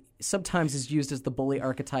he sometimes is used as the bully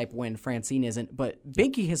archetype when Francine isn't. But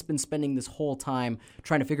Binky has been spending this whole time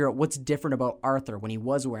trying to figure out what's different about Arthur when he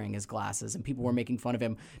was wearing his glasses, and people were making fun of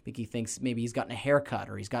him. Binky thinks maybe he's gotten a haircut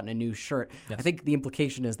or he's gotten a new shirt. Yes. I think the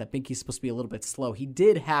implication is that Binky's supposed to be a little bit slow. He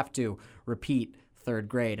did have to repeat third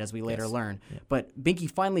grade, as we later learn. Yeah. But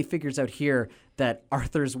Binky finally figures out here that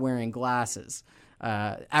Arthur's wearing glasses.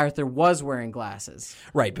 Arthur was wearing glasses.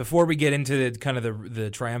 Right. Before we get into the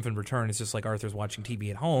triumphant return, it's just like Arthur's watching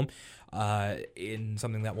TV at home in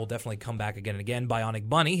something that will definitely come back again and again. Bionic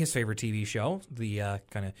Bunny, his favorite TV show, the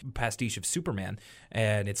kind of pastiche of Superman.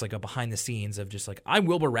 And it's like a behind the scenes of just like, I'm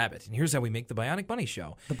Wilbur Rabbit, and here's how we make the Bionic Bunny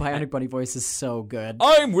show. The Bionic Bunny voice is so good.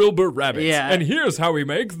 I'm Wilbur Rabbit, and here's how we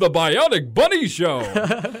make the Bionic Bunny show.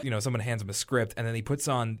 Someone hands him a script, and then he puts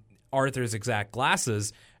on Arthur's exact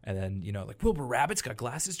glasses, and then, like, Wilbur Rabbit's got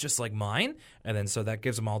glasses just like mine. And then so that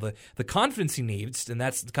gives him all the confidence he needs. And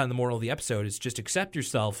that's kind of the moral of the episode, is just accept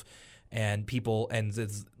yourself and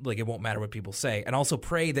it's like it won't matter what people say. And also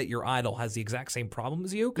pray that your idol has the exact same problem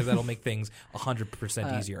as you, because that'll make things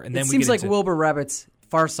 100% easier. And then it seems like Wilbur Rabbit's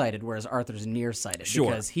farsighted, whereas Arthur's nearsighted. Sure.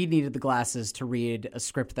 Because he needed the glasses to read a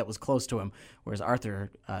script that was close to him, whereas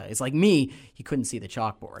Arthur is like me, he couldn't see the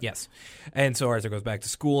chalkboard. Yes. And so Arthur goes back to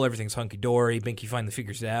school, everything's hunky-dory, Binky finally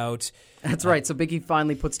figures it out. That's right, so Binky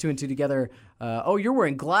finally puts two and two together. You're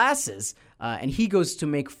wearing glasses. And he goes to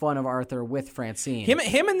make fun of Arthur with Francine.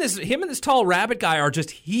 Him and this tall rabbit guy are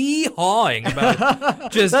just hee-hawing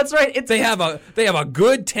about it. That's right. They have a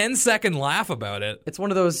good 10-second laugh about it. It's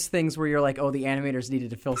one of those things where you're like, oh, the animators needed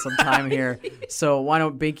to fill some time here, so why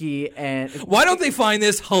don't Binky and why don't they find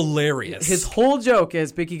this hilarious? His whole joke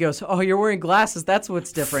is Binky goes, oh, you're wearing glasses. That's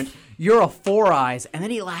what's different. You're a Four Eyes, and then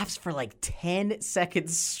he laughs for like 10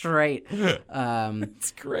 seconds straight.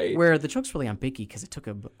 It's great. Where the joke's really on Binky because it took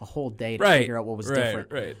a whole day to figure out what was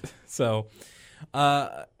different. Right. So,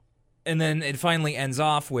 and then it finally ends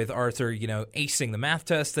off with Arthur, acing the math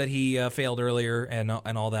test that he failed earlier and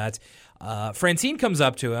all that. Francine comes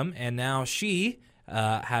up to him, and now she,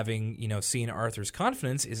 having seen Arthur's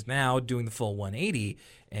confidence, is now doing the full 180,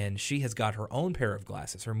 and she has got her own pair of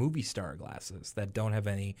glasses, her movie star glasses that don't have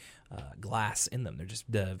any glass in them. They're just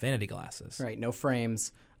vanity glasses. Right, no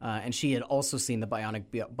frames. And she had also seen the Bionic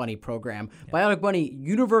Bunny program. Yeah. Bionic Bunny,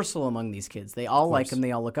 universal among these kids. They all like him.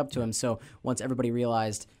 They all look up to him. So once everybody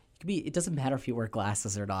realized it doesn't matter if you wear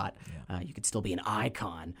glasses or not. You could still be an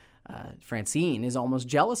icon. Francine is almost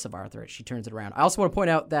jealous of Arthur. She turns it around. I also want to point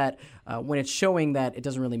out that when it's showing that it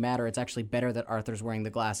doesn't really matter, it's actually better that Arthur's wearing the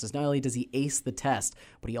glasses. Not only does he ace the test,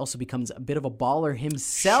 but he also becomes a bit of a baller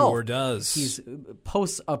himself. Sure does. He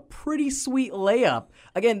posts a pretty sweet layup.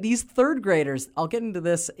 Again, these third graders, I'll get into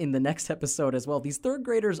this in the next episode as well. These third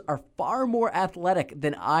graders are far more athletic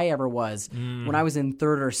than I ever was when I was in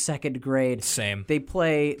third or second grade. Same. They're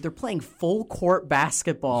playing full court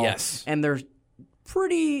basketball. Yes. And they're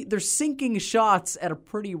sinking shots at a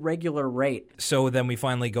pretty regular rate. So then we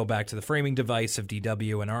finally go back to the framing device of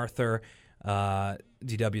DW and Arthur.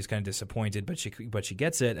 DW is kind of disappointed, but she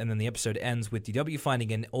gets it, and then the episode ends with DW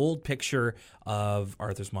finding an old picture of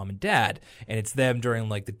Arthur's mom and dad, and it's them during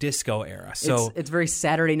like the disco era. So it's very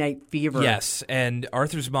Saturday Night Fever. Yes, and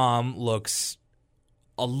Arthur's mom looks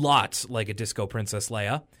a lot like a disco Princess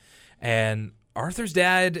Leia, and Arthur's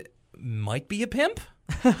dad might be a pimp.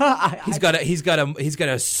 He's got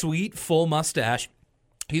a sweet full mustache.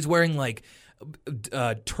 He's wearing like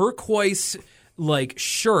turquoise like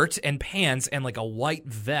shirt and pants and like a white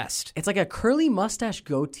vest. It's like a curly mustache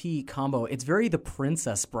goatee combo. It's very The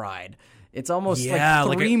Princess Bride. It's almost Yeah, like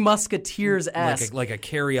like Three Musketeers-esque. Like a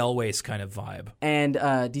Carrie Elways kind of vibe. And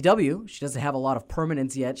DW, she doesn't have a lot of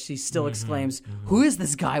permanence yet. She still exclaims, "Who is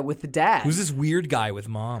this guy with the dad? Who's this weird guy with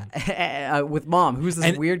mom? With mom? Who's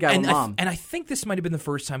this weird guy with mom?" And I think this might have been the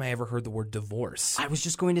first time I ever heard the word divorce. I was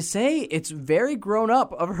just going to say, it's very grown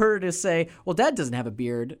up of her to say, well, dad doesn't have a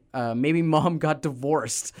beard. Maybe mom got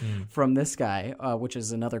divorced from this guy, which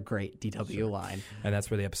is another great DW line. And that's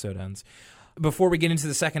where the episode ends. Before we get into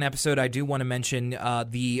the second episode, I do want to mention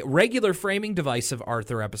the regular framing device of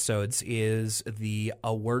Arthur episodes is the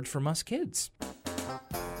A Word From Us Kids.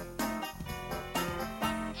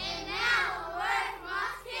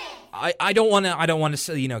 I don't want to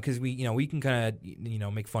say, because we can kind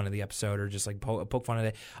of make fun of the episode or just like poke fun at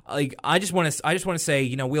it. Like I just want to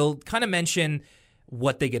say, we'll kind of mention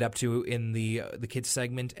what they get up to in the kids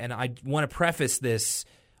segment, and I want to preface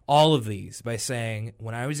all of these by saying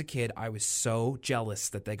when I was a kid, I was so jealous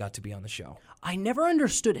that they got to be on the show. I never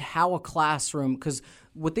understood how a classroom, because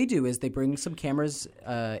what they do is they bring some cameras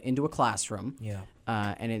into a classroom. Yeah.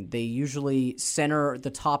 They usually center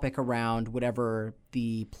the topic around whatever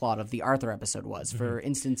the plot of the Arthur episode was. For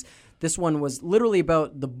instance, this one was literally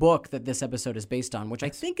about the book that this episode is based on, which I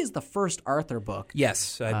think is the first Arthur book.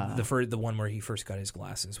 Yes, the one where he first got his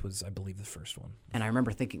glasses was, I believe, the first one. And I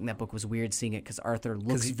remember thinking that book was weird, seeing it because Arthur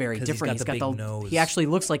looks very different. He's got the big nose. He actually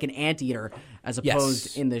looks like an anteater as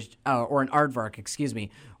opposed in the or an aardvark, excuse me.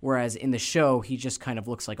 Whereas in the show, he just kind of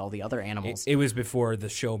looks like all the other animals. It was before the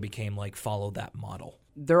show became like follow that model.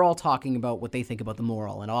 They're all talking about what they think about the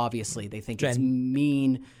moral, and obviously they think it's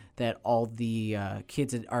mean that all the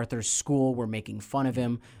kids at Arthur's school were making fun of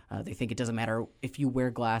him. They think it doesn't matter if you wear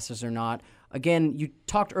glasses or not. Again, you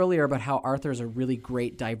talked earlier about how Arthur's a really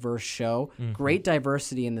great, diverse show. Great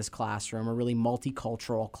diversity in this classroom, a really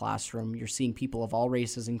multicultural classroom. You're seeing people of all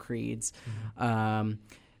races and creeds.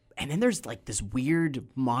 And then there's like this weird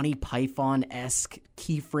Monty Python-esque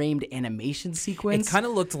key-framed animation sequence. It kind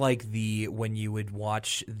of looked like when you would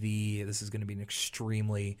watch this is going to be an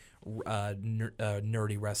extremely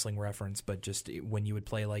nerdy wrestling reference, but just when you would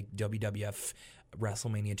play like WWF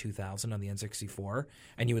WrestleMania 2000 on the N64,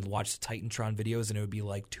 and you would watch the Titantron videos, and it would be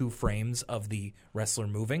like 2 frames of the wrestler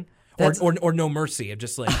moving. Or No Mercy,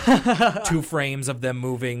 just like 2 frames of them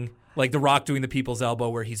moving. Like The Rock doing the people's elbow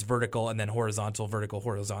where he's vertical and then horizontal, vertical,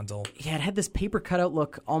 horizontal. Yeah, it had this paper cutout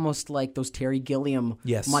look almost like those Terry Gilliam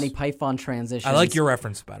Monty Python transitions. I like your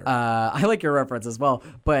reference better. I like your reference as well.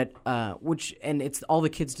 But it's all the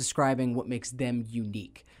kids describing what makes them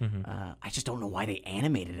unique. I just don't know why they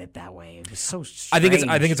animated it that way. It was so strange.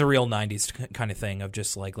 I think it's a real 90s kind of thing of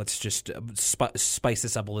just like, let's just spice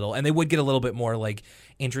this up a little. And they would get a little bit more like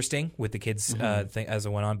interesting with the kids thing as it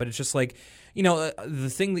went on. But it's just like, the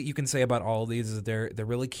thing that you can say about all of these is that they're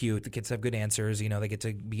really cute. The kids have good answers. They get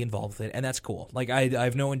to be involved with it, and that's cool. Like I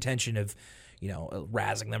have no intention of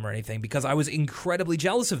razzing them or anything, because I was incredibly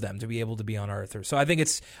jealous of them to be able to be on Arthur. So I think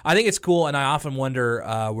it's cool, and I often wonder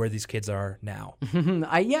where these kids are now.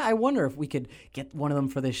 I wonder if we could get one of them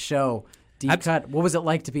for this show. Deep cut. What was it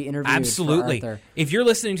like to be interviewed? Absolutely. For Arthur? If you're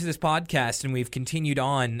listening to this podcast and we've continued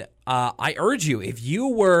on, I urge you, if you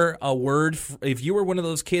were one of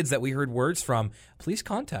those kids that we heard words from, please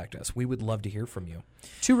contact us. We would love to hear from you.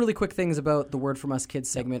 2 really quick things about the Word From Us Kids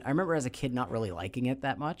segment. I remember as a kid not really liking it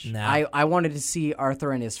that much. Nah. I wanted to see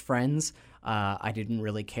Arthur and his friends. I didn't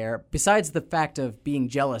really care. Besides the fact of being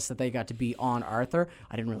jealous that they got to be on Arthur,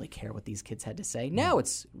 I didn't really care what these kids had to say. Now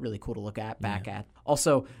it's really cool to look back at.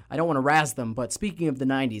 Also, I don't want to razz them, but speaking of the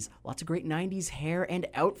 90s, lots of great 90s hair and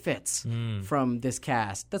outfits from this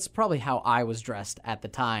cast. That's probably how I was dressed at the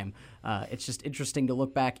time. It's just interesting to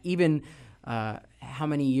look back, even how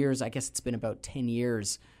many years, I guess it's been about 10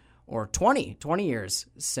 years or 20 years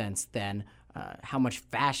since then, how much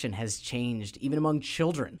fashion has changed, even among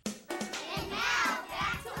children.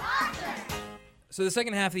 So the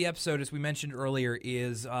second half of the episode, as we mentioned earlier,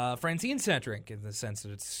 is Francine-centric in the sense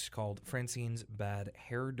that it's called Francine's Bad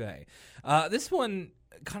Hair Day. This one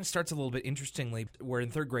kind of starts a little bit interestingly. We're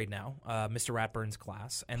in 3rd grade now, Mr. Ratburn's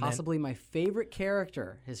class. And possibly my favorite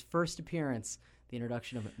character, his first appearance, the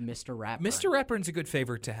introduction of Mr. Ratburn. Mr. Ratburn's a good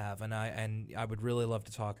favorite to have, and I would really love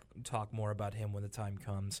to talk more about him when the time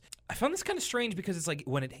comes. I found this kind of strange because it's like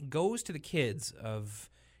when it goes to the kids of,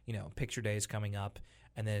 picture days coming up,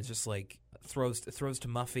 and then it's just like throws to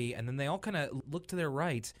Muffy, and then they all kind of look to their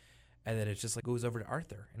right, and then it just like goes over to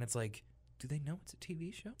Arthur, and it's like, do they know it's a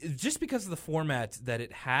TV show? Just because of the format that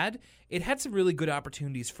it had some really good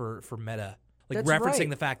opportunities for meta. like That's referencing right.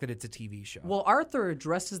 the fact that it's a TV show. Well, Arthur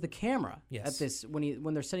addresses the camera Yes. at this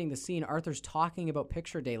when they're setting the scene. Arthur's talking about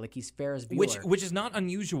Picture Day like he's Ferris Bueller. which is not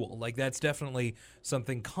unusual. Like that's definitely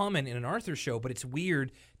something common in an Arthur show, but it's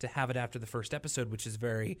weird to have it after the first episode, which is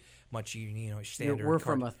very much standard. We're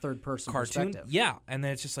from a third person cartoon, perspective. yeah, and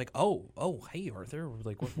then it's just like, oh, hey Arthur,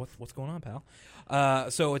 like what's going on, pal?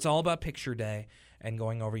 So it's all about Picture Day and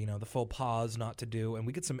going over the faux pas not to do, and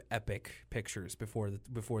we get some epic pictures before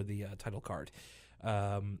the title card.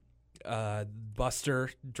 Buster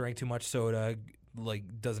drank too much soda, like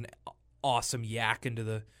does an awesome yak into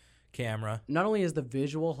the camera. Not only is the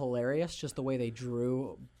visual hilarious, just the way they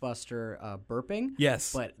drew Buster burping.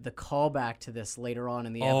 Yes. But the callback to this later on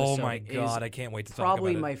in the Oh episode my God, is I can't wait to talk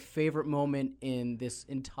probably about it. my favorite moment in this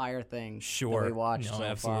entire thing Sure. that we watched No, so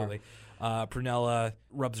absolutely. Prunella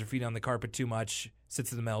rubs her feet on the carpet too much,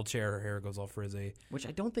 sits in the metal chair, her hair goes all frizzy. far. Which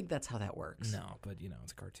I don't think that's how that works. No, but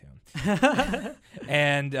it's a cartoon.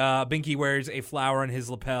 And Binky wears a flower on his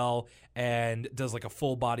lapel and does like a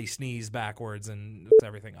full body sneeze backwards and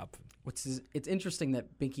everything up. It's interesting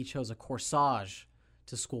that Binky chose a corsage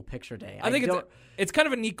to school Picture Day. I think it's kind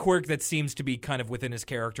of a neat quirk that seems to be kind of within his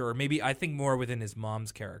character, or maybe I think more within his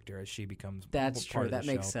mom's character as she becomes That's part true. of the That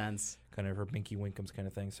makes show. sense. Kind of her Binky Winkums kind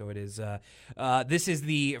of thing. So it is. This is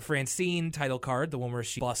the Francine title card, the one where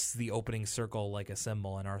she busts the opening circle like a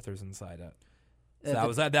symbol, and Arthur's inside it.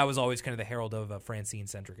 So that was always kind of the herald of a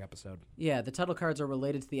Francine-centric episode. Yeah, the title cards are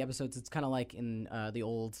related to the episodes. It's kind of like in the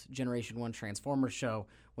old Generation 1 Transformers show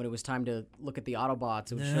when it was time to look at the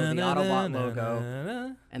Autobots, it would show the Autobot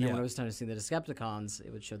logo. And then when it was time to see the Decepticons,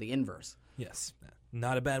 it would show the inverse. Yes,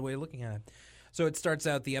 not a bad way of looking at it. So it starts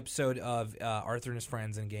out the episode of Arthur and his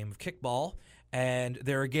friends in a game of kickball, and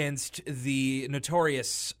they're against the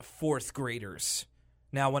notorious fourth graders.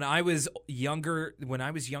 Now, when I was younger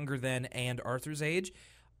then and Arthur's age,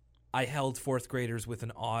 I held fourth graders with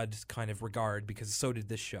an odd kind of regard because so did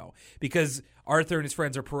this show. Because Arthur and his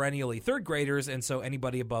friends are perennially third graders, and so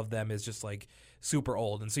anybody above them is just like super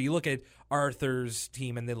old. And so you look at Arthur's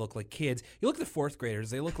team and they look like kids. You look at the fourth graders,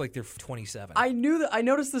 they look like they're 27. I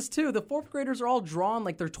noticed this too. The fourth graders are all drawn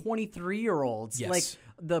like they're 23-year-olds. Yes. Like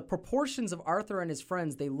the proportions of Arthur and his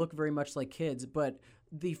friends, they look very much like kids, but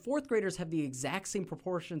the fourth graders have the exact same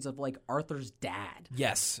proportions of like Arthur's dad.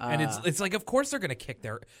 Yes, and it's like of course they're gonna kick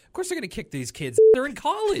these kids. They're in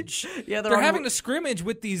college. Yeah, they're all- having to scrimmage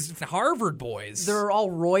with these Harvard boys. They're all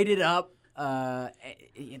roided up.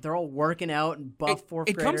 They're all working out and buff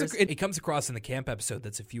fourth graders. It comes across in the camp episode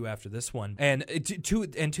that's a few after this one, and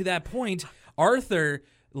to that point, Arthur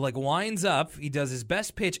like winds up. He does his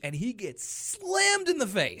best pitch, and he gets slammed in the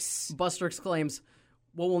face. Buster exclaims,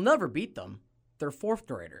 "Well, we'll never beat them. They're fourth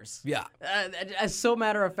graders." Yeah, As so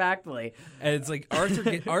matter of factly. and it's like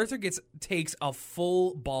Arthur takes a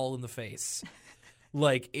full ball in the face.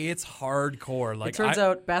 Like, it's hardcore. Like, It turns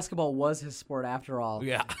out basketball was his sport after all.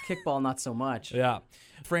 Yeah. Kickball, not so much. Yeah.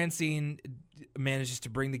 Francine manages to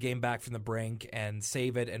bring the game back from the brink and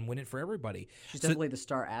save it and win it for everybody. She's definitely the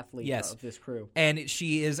star athlete Yes. of this crew. And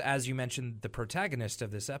she is, as you mentioned, the protagonist of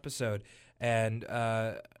this episode. And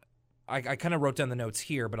I kind of wrote down the notes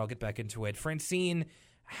here, but I'll get back into it. Francine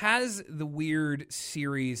has the weird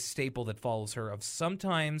series staple that follows her of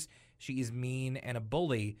sometimes she is mean and a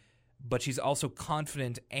bully, but she's also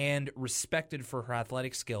confident and respected for her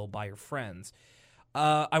athletic skill by her friends.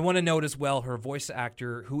 I want to note as well her voice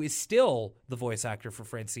actor, who is still the voice actor for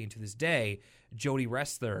Francine to this day, Jodie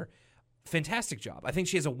Ressler. Fantastic job. I think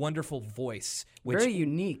she has a wonderful voice. Very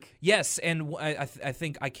unique. Yes, and I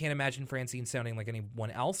think I can't imagine Francine sounding like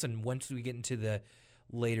anyone else. And once we get into the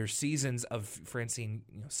later seasons of Francine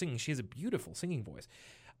singing, she has a beautiful singing voice.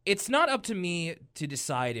 It's not up to me to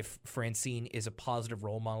decide if Francine is a positive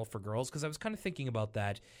role model for girls, because I was kind of thinking about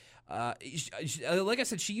that. Like I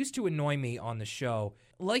said, she used to annoy me on the show.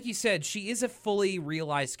 Like you said, she is a fully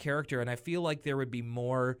realized character, and I feel like there would be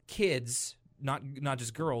more kids, not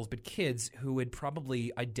just girls, but kids who would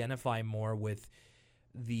probably identify more with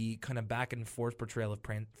the kind of back and forth portrayal of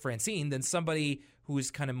Francine than somebody who is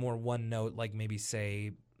kind of more one note, like maybe,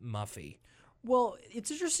 say, Muffy. Well,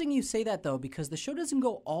 it's interesting you say that, though, because the show doesn't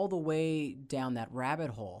go all the way down that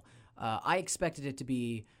rabbit hole. I expected it to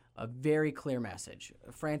be a very clear message.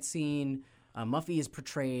 Francine, Muffy is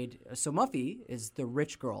portrayed... So Muffy is the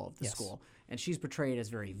rich girl of the school, and she's portrayed as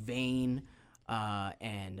very vain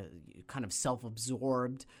and kind of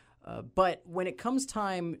self-absorbed. But when it comes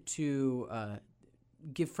time to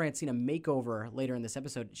give Francine a makeover later in this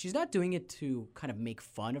episode, she's not doing it to kind of make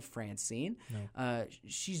fun of Francine. No.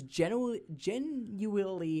 She's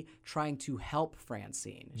genuinely trying to help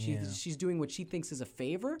Francine. She's doing what she thinks is a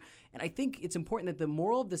favor. And I think it's important that the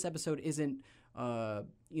moral of this episode isn't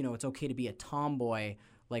it's okay to be a tomboy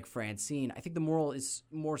like Francine. I think the moral is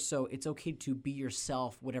more so it's okay to be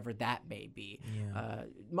yourself, whatever that may be. Yeah.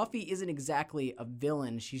 Muffy isn't exactly a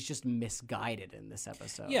villain. She's just misguided in this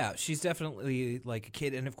episode. Yeah, she's definitely like a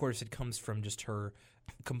kid, and of course it comes from just her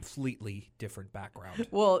completely different background.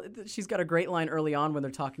 Well, she's got a great line early on when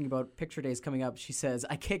they're talking about picture days coming up. She says,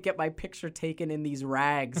 "I can't get my picture taken in these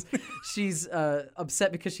rags." She's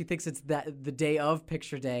upset because she thinks it's the day of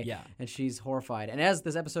picture day, Yeah. and she's horrified. And as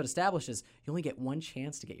this episode establishes, you only get one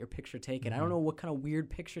chance to get your picture taken. I don't know what kind of weird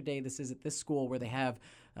picture day this is at this school where they have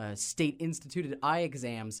state-instituted eye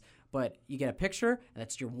exams, but you get a picture, and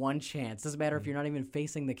that's your one chance. Doesn't matter if you're not even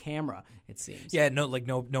facing the camera, it seems. Yeah,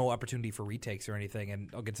 no opportunity for retakes or anything, and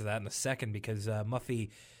I'll get to that in a second because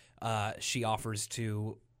Muffy, she offers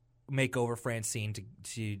to make over Francine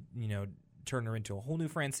to turn her into a whole new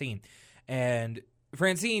Francine, and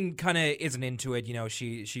Francine kind of isn't into it.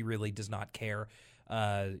 She really does not care.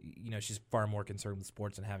 She's far more concerned with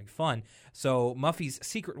sports and having fun. So Muffy's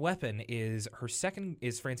secret weapon is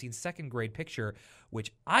Francine's second grade picture,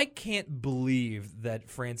 which I can't believe that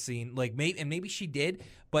Francine maybe she did,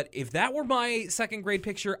 but if that were my second grade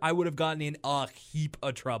picture, I would have gotten in a heap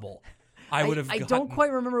of trouble. I don't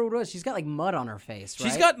quite remember what it was. She's got like mud on her face, right?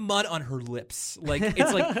 She's got mud on her lips. Like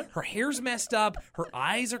it's like her hair's messed up. Her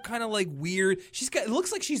eyes are kind of like weird. It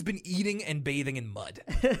looks like she's been eating and bathing in mud.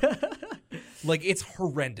 Like it's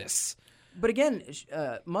horrendous. But again,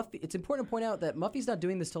 Muffy, it's important to point out that Muffy's not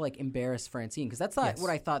doing this to like embarrass Francine, because that's not what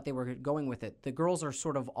I thought they were going with it. The girls are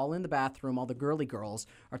sort of all in the bathroom. All the girly girls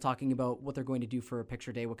are talking about what they're going to do for a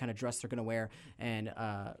picture day, what kind of dress they're going to wear. And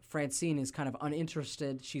Francine is kind of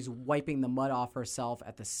uninterested. She's wiping the mud off herself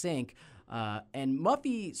at the sink. And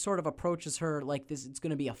Muffy sort of approaches her like this. It's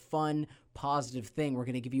going to be a fun, positive thing. We're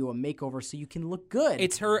going to give you a makeover so you can look good.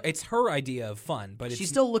 It's her idea of fun, but she's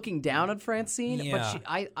still looking down at Francine. Yeah.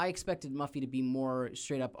 But I expected Muffy to be more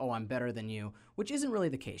straight up, "Oh, I'm better than you," which isn't really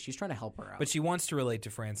the case. She's trying to help her out. But she wants to relate to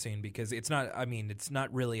Francine because it's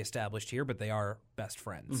not really established here, but they are best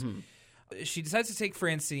friends. Mm-hmm. She decides to take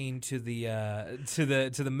Francine to the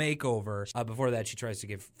makeover. Before that, she tries to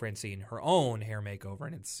give Francine her own hair makeover,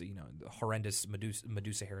 and it's the horrendous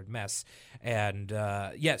Medusa-haired mess. And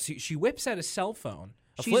she whips out a cell phone,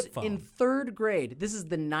 flip phone. She's in third grade. This is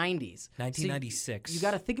the 90s. 1996. So you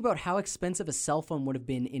got to think about how expensive a cell phone would have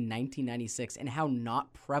been in 1996 and how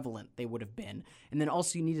not prevalent they would have been. And then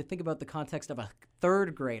also you need to think about the context of a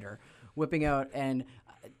third grader whipping out, and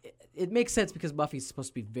it makes sense because Buffy's supposed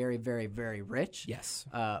to be very, very, very rich. Yes.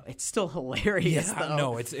 It's still hilarious, though.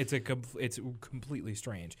 No, it's completely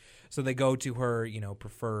strange. So they go to her,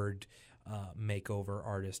 preferred makeover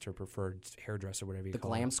artist or preferred hairdresser, whatever you call it. The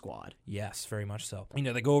Glam Squad. Yes, very much so.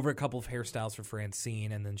 They go over a couple of hairstyles for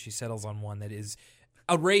Francine, and then she settles on one that is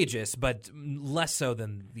outrageous, but less so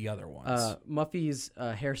than the other ones. Muffy's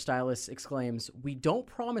hairstylist exclaims, "We don't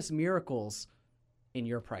promise miracles in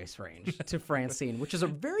your price range," to Francine, which is a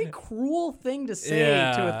very cruel thing to say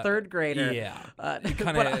to a third grader. Yeah, it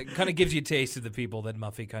kind of gives you a taste of the people that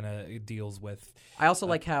Muffy kind of deals with. I also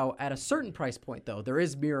like how at a certain price point, though, there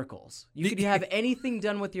is miracles. You could have anything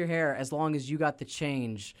done with your hair as long as you got the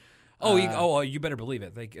change. You better believe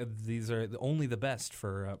it. These are only the best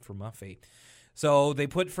for Muffy. So they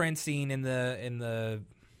put Francine in the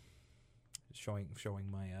showing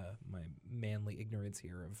my manly ignorance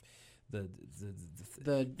here of.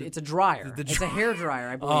 It's a dryer. It's a hair dryer,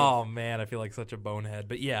 I believe. Oh man, I feel like such a bonehead.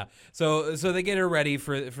 But yeah, so they get her ready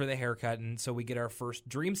for the haircut, and so we get our first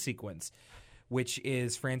dream sequence, which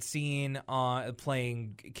is Francine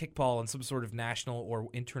playing kickball on some sort of national or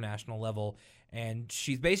international level, and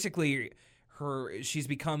she's basically she's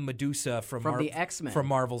become Medusa from the X-Men, from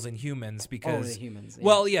Marvel's Inhumans because the Humans. Yeah.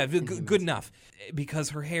 Well, yeah, good enough because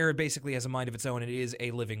her hair basically has a mind of its own, and it is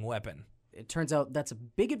a living weapon. It turns out that's a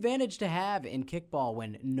big advantage to have in kickball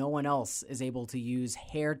when no one else is able to use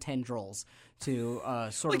hair tendrils to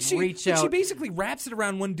reach out. She basically wraps it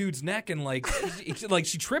around one dude's neck and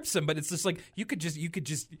she trips him, but it's just like you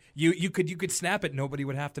could snap it, nobody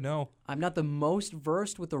would have to know. I'm not the most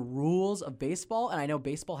versed with the rules of baseball, and I know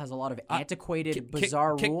baseball has a lot of antiquated,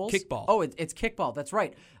 bizarre rules. Kickball. Oh, it's kickball. That's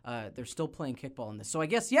right. They're still playing kickball in this. So I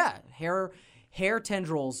guess hair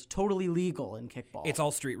tendrils, totally legal in kickball. It's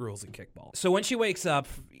all street rules in kickball. So when she wakes up,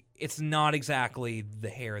 it's not exactly the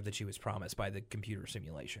hair that she was promised by the computer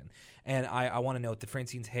simulation. And I want to note that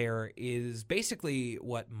Francine's hair is basically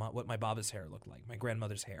what my Baba's hair looked like, my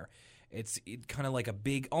grandmother's hair. It's kind of like a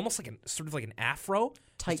big, almost like sort of like an afro.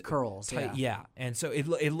 Tight curls. Yeah. And so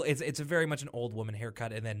it's a very much an old woman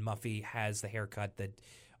haircut, and then Muffy has the haircut that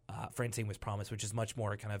Francine was promised, which is much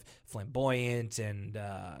more kind of flamboyant and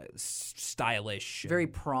stylish. Very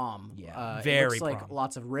prom. Yeah, It very looks like prom.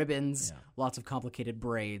 lots of ribbons, lots of complicated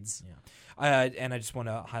braids. And I just want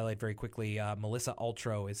to highlight very quickly, Melissa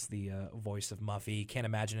Ultro is the voice of Muffy. Can't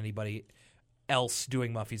imagine anybody else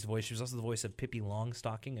doing Muffy's voice. She was also the voice of Pippi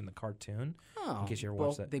Longstocking in the cartoon. Oh, in case you ever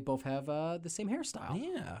watched that. They both have the same hairstyle.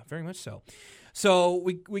 Yeah, very much so. So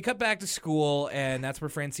we cut back to school, and that's where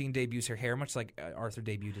Francine debuts her hair, much like Arthur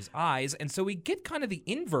debuted his eyes. And so we get kind of the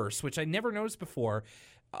inverse, which I never noticed before,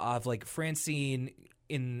 of like Francine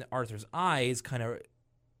in Arthur's eyes kind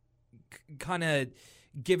of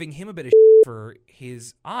giving him a bit of for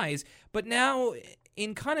his eyes. But now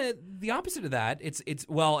in kind of the opposite of that, it's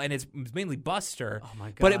mainly Buster. Oh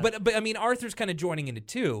my god! But I mean, Arthur's kind of joining in it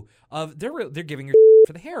too. Of they're giving her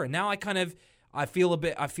for the hair, and now I feel a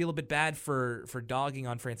bit bad for dogging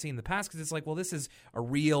on Francine in the past, because it's like, well, this is a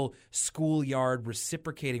real schoolyard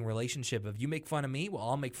reciprocating relationship of you make fun of me, well,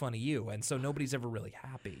 I'll make fun of you, and so nobody's ever really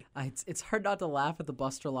happy. It's hard not to laugh at the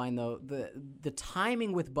Buster line, though. The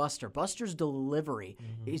timing with Buster's delivery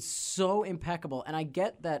is so impeccable, and I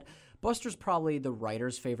get that Buster's probably the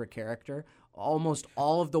writer's favorite character. Almost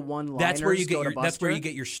all of the one-liners That's where you Buster.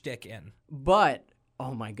 get your shtick in. But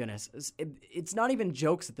oh my goodness, it's not even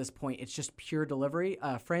jokes at this point. It's just pure delivery.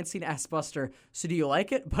 Francine asks Buster, "So do you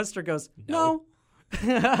like it?" Buster goes, "No."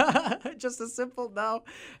 Just a simple no.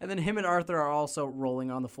 And then him and Arthur are also rolling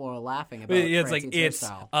on the floor laughing about Francine's it's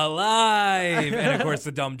hairstyle. alive, and of course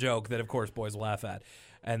the dumb joke that of course boys laugh at,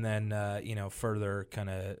 and then further kind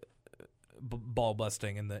of ball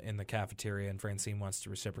busting in the cafeteria, and Francine wants to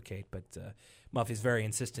reciprocate, but Muffy's very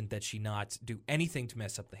insistent that she not do anything to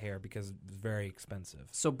mess up the hair because it's very expensive.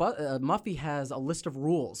 So Muffy has a list of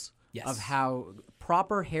rules of how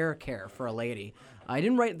proper hair care for a lady. I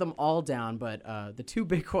didn't write them all down, but the two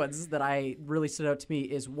big ones that I really stood out to me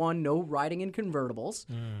is, one, no riding in convertibles.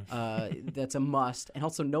 That's a must. And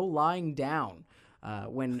also no lying down.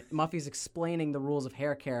 When Muffy's explaining the rules of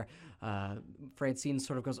hair care, Francine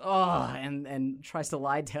sort of goes, oh, and tries to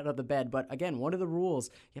lie down on the bed. But again, one of the rules,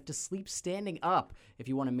 you have to sleep standing up if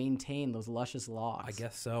you want to maintain those luscious locks. I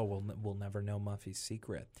guess so. We'll never know Muffy's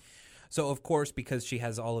secret. So, of course, because she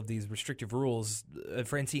has all of these restrictive rules,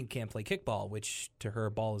 Francine can't play kickball, which to her,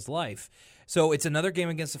 ball is life. So it's another game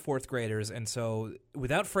against the fourth graders. And so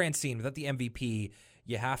without Francine, without the MVP,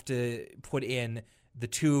 you have to put in the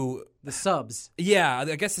subs. Yeah,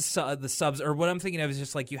 I guess the subs, or what I'm thinking of is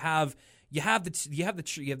just like you have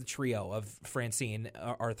the trio of Francine,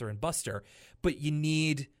 Arthur, and Buster, but you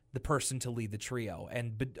need the person to lead the trio.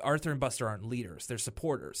 But Arthur and Buster aren't leaders; they're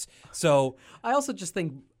supporters. So I also just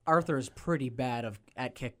think Arthur is pretty bad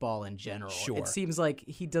at kickball in general. Sure. It seems like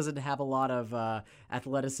he doesn't have a lot of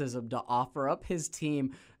athleticism to offer up his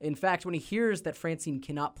team. In fact, when he hears that Francine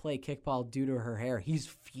cannot play kickball due to her hair, he's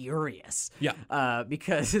furious. Yeah.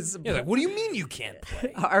 Because like, what do you mean you can't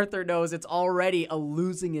play? Arthur knows it's already a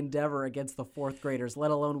losing endeavor against the fourth graders, let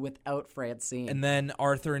alone without Francine. And then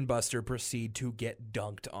Arthur and Buster proceed to get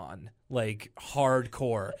dunked on, like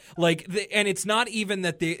hardcore. And it's not even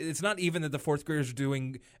that the fourth graders are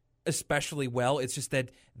doing especially well. It's just that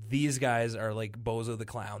these guys are like Bozo the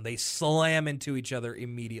Clown. They slam into each other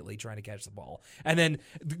immediately trying to catch the ball. And then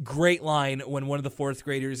the great line when one of the fourth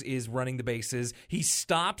graders is running the bases, he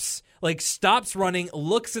stops running,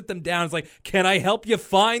 looks at them down, is like, "Can I help you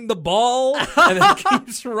find the ball?" And then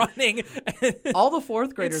keeps running. All the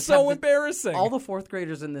fourth graders It's so embarrassing. All the fourth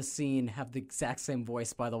graders in this scene have the exact same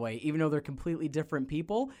voice, by the way. Even though they're completely different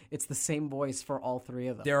people, it's the same voice for all three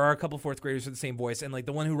of them. There are a couple fourth graders with the same voice, and like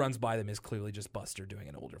the one who runs by them is clearly just Buster doing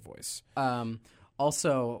an older voice.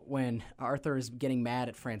 Also, when Arthur is getting mad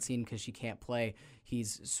at Francine because she can't play,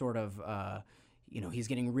 he's sort of, he's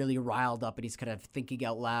getting really riled up and he's kind of thinking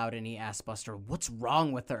out loud, and he asks Buster, "What's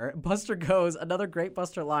wrong with her?" Buster goes, another great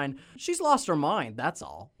Buster line, "She's lost her mind, that's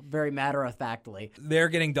all." Very matter-of-factly. They're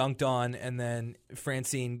getting dunked on, and then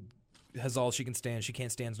Francine has all she can stand. She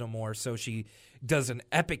can't stand no more, so she does an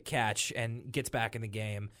epic catch and gets back in the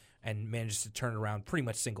game and manages to turn it around pretty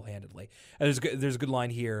much single-handedly. And there's a good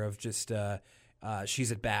line here of just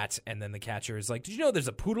she's at bat, and then the catcher is like, "Did you know there's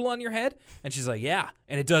a poodle on your head?" And she's like, "Yeah,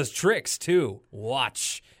 and it does tricks too.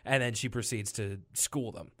 Watch." And then she proceeds to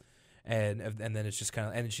school them, and then it's just kind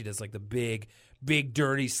of, and then she does like the big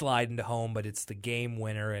dirty slide into home, but it's the game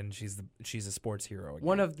winner, and she's a sports hero again.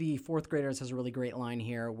 One of the fourth graders has a really great line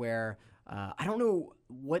here where I don't know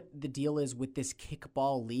what the deal is with this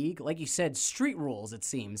kickball league. Like you said, street rules, it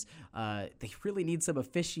seems. They really need some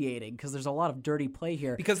officiating because there's a lot of dirty play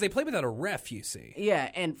here. Because they play without a ref, you see. Yeah,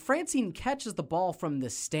 and Francine catches the ball from the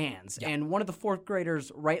stands, and one of the fourth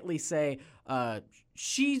graders rightly say,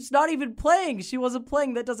 she's not even playing. She wasn't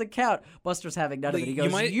playing. That doesn't count. Buster's having none of it. He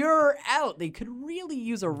goes, you're out. They could really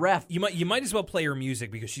use a ref. You might as well play her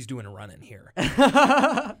music because she's doing a run in here.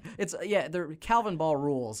 They're Calvin Ball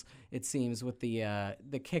rules, it seems, with the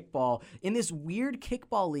kickball in this weird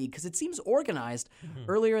kickball league because it seems organized.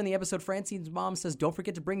 Earlier in the episode, Francine's mom says, don't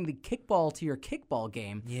forget to bring the kickball to your kickball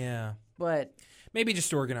game. Yeah. But maybe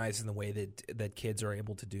just organized in the way that kids are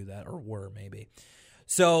able to do that, or were maybe.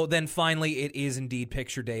 So then finally it is indeed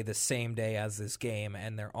picture day, the same day as this game,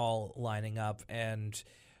 and they're all lining up, and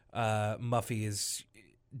Muffy is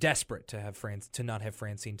desperate to not have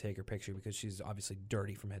Francine take her picture because she's obviously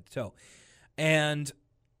dirty from head to toe. And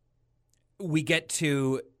we get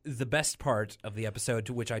to the best part of the episode,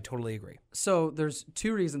 to which I totally agree. So there's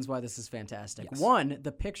two reasons why this is fantastic. Yes. One,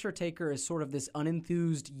 the picture taker is sort of this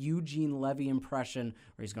unenthused Eugene Levy impression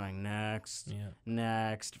where he's going, next,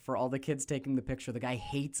 next, for all the kids taking the picture. The guy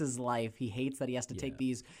hates his life. He hates that he has to take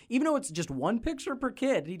these, even though it's just one picture per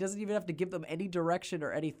kid. He doesn't even have to give them any direction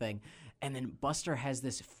or anything. And then Buster has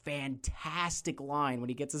this fantastic line when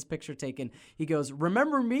he gets his picture taken. He goes,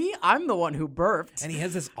 remember me? I'm the one who burped. And he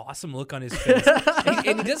has this awesome look on his face.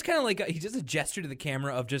 and he does kind of like, he does a gesture to the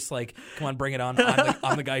camera of just like, come on, bring it on.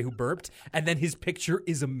 I'm the guy who burped. And then his picture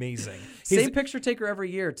is amazing. Same picture taker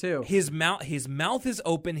every year, too. His mouth is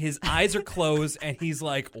open, his eyes are closed, and he's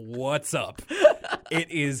like, what's up?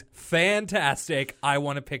 It is fantastic. I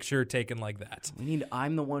want a picture taken like that. We need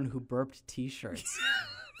I'm the one who burped t-shirts.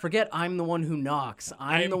 Forget I'm the one who knocks.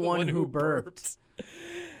 I'm the one who burped.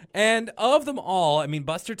 And of them all, I mean,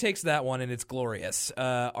 Buster takes that one, and it's glorious.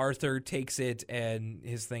 Arthur takes it, and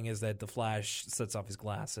his thing is that the Flash sets off his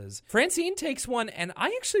glasses. Francine takes one, and I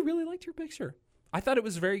actually really liked her picture. I thought it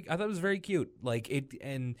was very cute. Like it,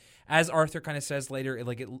 and as Arthur kind of says later, it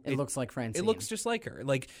looks like Francine. It looks just like her.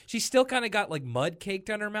 Like she's still kind of got like mud caked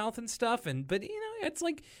on her mouth and stuff, but it's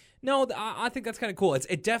like. No, I think that's kind of cool. It's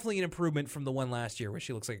definitely an improvement from the one last year where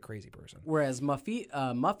she looks like a crazy person. Whereas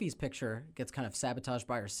Muffy's picture gets kind of sabotaged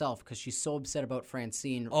by herself because she's so upset about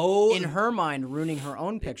Francine in her mind ruining her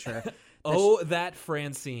own picture. That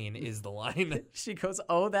Francine is the line. She goes,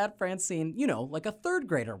 that Francine, like a third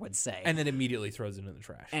grader would say. And then immediately throws it in the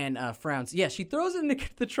trash. And frowns. Yeah, she throws it in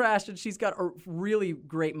the trash, and she's got a really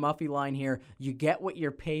great Muffy line here. You get what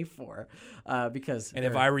you pay for. Because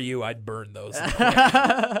if I were you, I'd burn those.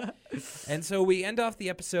 And so we end off the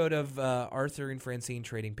episode of Arthur and Francine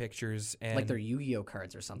trading pictures. And like they're Yu-Gi-Oh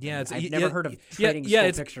cards or something. Yeah, I've never heard of trading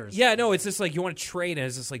pictures. Yeah, no, it's just like you want to trade, and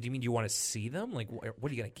it's just like, do you mean you want to see them? Like, what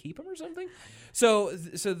are you going to keep them or something? So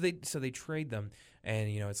they trade them, and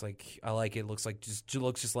it's like, I like it. Looks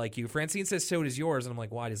just like you. Francine says so does yours, and I'm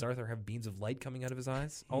like, why does Arthur have beams of light coming out of his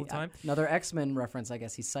eyes all the time? Another X-Men reference, I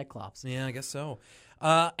guess. He's Cyclops. Yeah, I guess so.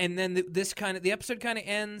 And then the episode kind of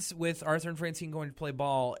ends with Arthur and Francine going to play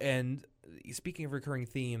ball. And speaking of recurring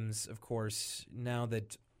themes, of course, now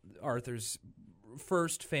that Arthur's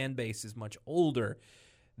first fan base is much older,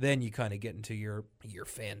 then you kind of get into your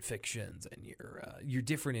fan fictions and your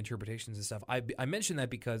different interpretations and stuff. I mention that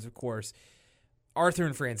because, of course, Arthur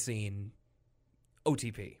and Francine,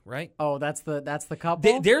 OTP, right? Oh, that's the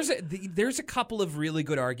couple. There's a couple of really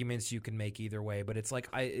good arguments you can make either way, but it's like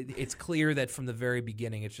it's clear that from the very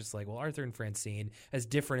beginning, it's just like, well, Arthur and Francine, as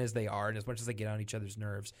different as they are, and as much as they get on each other's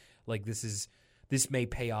nerves, like this may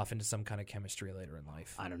pay off into some kind of chemistry later in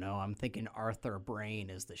life. I don't know. I'm thinking Arthur Brain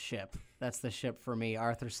is the ship. That's the ship for me.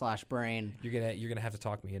 Arthur/Brain. You're gonna have to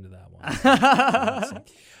talk me into that one.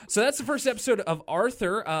 So that's the first episode of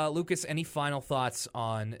Arthur. Lucas, any final thoughts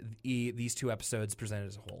on these two episodes presented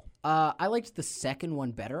as a whole? I liked the second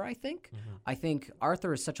one better. I think. I think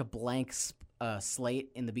Arthur is such a blank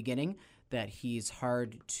slate in the beginning that he's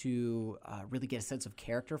hard to really get a sense of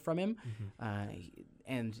character from him.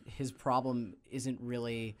 And his problem isn't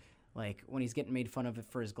really like when he's getting made fun of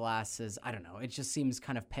for his glasses. I don't know. It just seems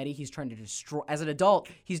kind of petty. He's trying to destroy, as an adult,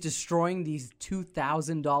 he's destroying these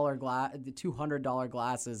 $200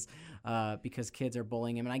 glasses because kids are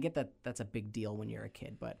bullying him. And I get that that's a big deal when you're a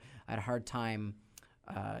kid, but I had a hard time,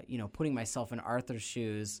 putting myself in Arthur's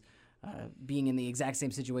shoes, being in the exact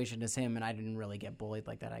same situation as him, and I didn't really get bullied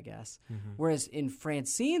like that, I guess. Whereas in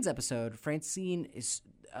Francine's episode, Francine is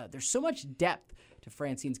there's so much depth to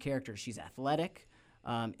Francine's character. She's athletic.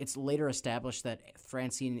 It's later established that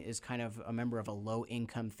Francine is kind of a member of a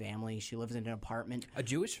low-income family. She lives in an apartment. A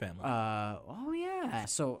Jewish family. Oh, yeah.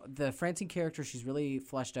 So the Francine character, she's really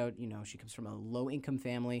fleshed out. You know, she comes from a low-income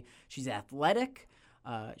family. She's athletic.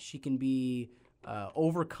 She can be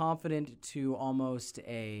overconfident to almost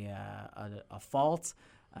a fault,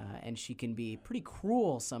 and she can be pretty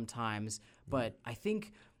cruel sometimes. But I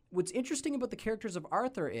think what's interesting about the characters of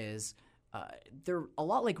Arthur is they're a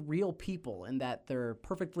lot like real people in that they're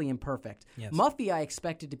perfectly imperfect. Yes. Muffy I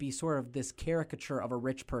expected to be sort of this caricature of a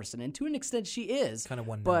rich person, and to an extent she is. Kind of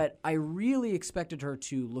one note. But I really expected her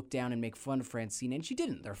to look down and make fun of Francine, and she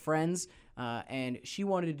didn't. They're friends, and she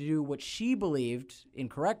wanted to do what she believed,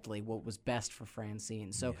 incorrectly, what was best for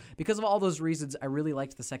Francine. So because of all those reasons, I really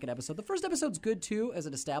liked the second episode. The first episode's good, too, as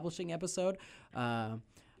an establishing episode.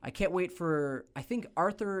 I can't wait for... I think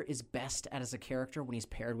Arthur is best as a character when he's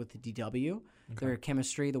paired with the DW. Okay. Their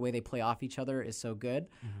chemistry, the way they play off each other is so good.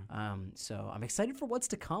 So I'm excited for what's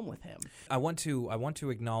to come with him. I want to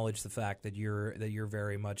acknowledge the fact that you're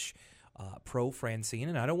very much pro Francine,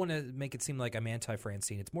 and I don't want to make it seem like I'm anti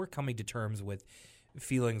Francine. It's more coming to terms with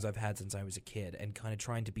feelings I've had since I was a kid and kind of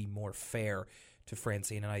trying to be more fair to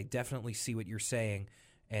Francine. And I definitely see what you're saying.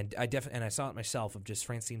 And I saw it myself of just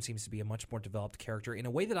Francine seems to be a much more developed character in a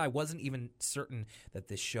way that I wasn't even certain that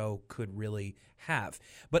this show could really have.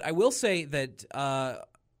 But I will say that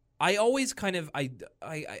I always kind of I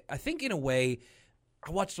think in a way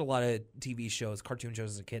I watched a lot of TV shows, cartoon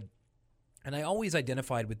shows as a kid. And I always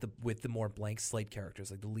identified with the more blank slate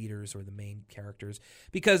characters, like the leaders or the main characters,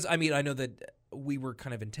 because I mean I know that we were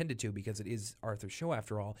kind of intended to because it is Arthur's show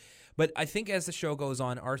after all. But I think as the show goes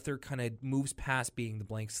on, Arthur kind of moves past being the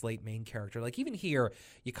blank slate main character. Like even here,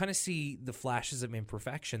 you kind of see the flashes of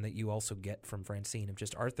imperfection that you also get from Francine. Of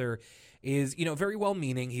just Arthur is very well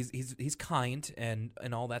meaning. He's kind and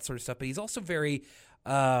all that sort of stuff, but he's also very.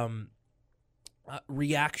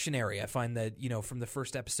 Reactionary. I find that from the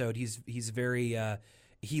first episode he's very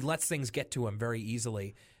he lets things get to him very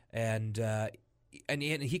easily, and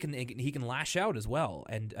he can lash out as well.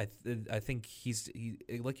 And I think he's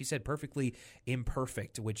like you said, perfectly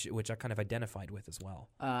imperfect, which I kind of identified with as well.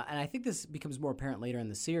 And I think this becomes more apparent later in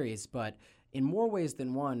the series, but in more ways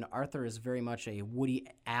than one, Arthur is very much a Woody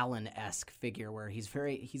Allen-esque figure where he's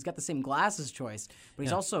got the same glasses choice, but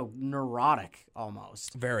he's also neurotic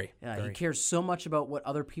almost. Very. He cares so much about what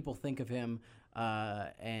other people think of him,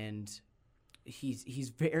 and he's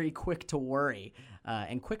very quick to worry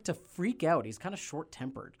and quick to freak out. He's kind of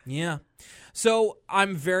short-tempered. Yeah. So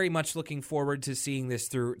I'm very much looking forward to seeing this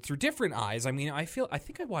through different eyes. I mean, I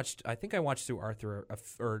think I watched through Arthur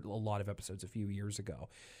or a lot of episodes a few years ago,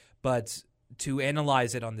 but to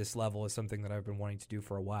analyze it on this level is something that I've been wanting to do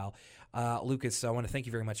for a while. Lucas, I want to thank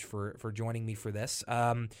you very much for joining me for this.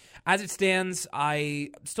 As it stands, I'm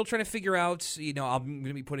still trying to figure out, I'm going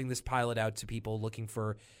to be putting this pilot out to people looking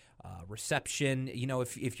for reception.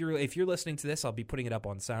 If you're listening to this, I'll be putting it up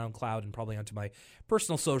on SoundCloud and probably onto my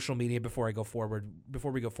personal social media before we go forward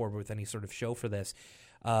with any sort of show for this.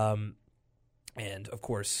 And, of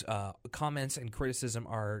course, comments and criticism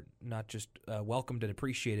are not just welcomed and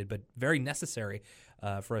appreciated, but very necessary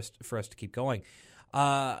for us to keep going.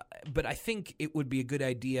 But I think it would be a good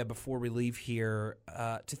idea before we leave here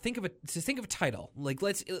to think of a title. Like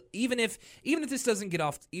even if this doesn't get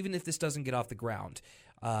off the ground,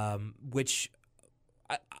 which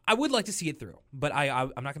I would like to see it through, but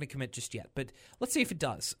I'm not going to commit just yet. But let's see if it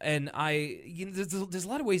does. And there's a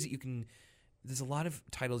lot of ways that you can. There's a lot of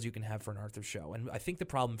titles you can have for an Arthur show, and I think the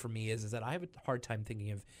problem for me is that I have a hard time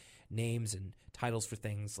thinking of names and titles for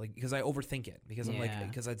things, like because I overthink it because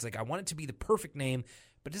it's like I want it to be the perfect name,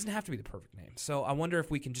 but it doesn't have to be the perfect name. So I wonder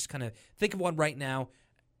if we can just kind of think of one right now,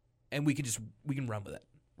 and we can run with it.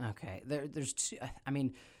 Okay, there's two. I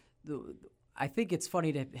mean, I think it's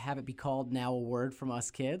funny to have it be called Now a Word from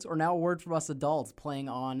Us Kids or Now a Word from Us Adults, playing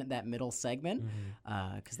on that middle segment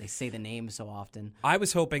because they say the name so often. I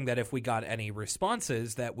was hoping that if we got any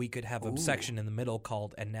responses that we could have a section in the middle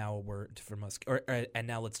called And Now a Word from Us, or And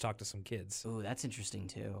Now Let's Talk to Some Kids. Ooh, that's interesting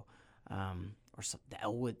too. Or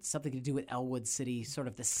something to do with Elwood City, sort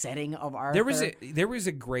of the setting of Arthur. There was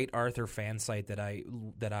a great Arthur fan site that I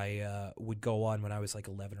would go on when I was like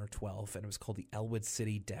 11 or 12, and it was called the Elwood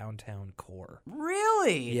City Downtown Core.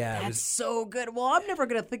 Really? Yeah, that's so good. Well, I'm never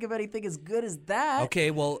gonna think of anything as good as that. Okay,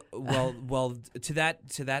 well. To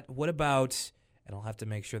that. What about? And I'll have to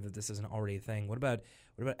make sure that this isn't already a thing. What about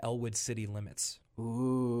What about Elwood City Limits?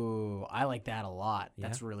 Ooh, I like that a lot.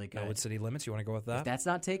 That's really good. Elwood City Limits. You want to go with that? If that's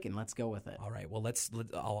not taken, let's go with it. All right. Well,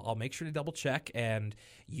 I'll make sure to double check. And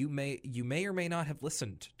you may or may not have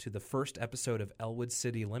listened to the first episode of Elwood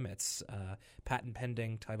City Limits. Patent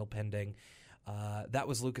pending, title pending. That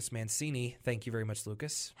was Lucas Mancini. Thank you very much,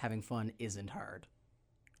 Lucas. Having fun isn't hard.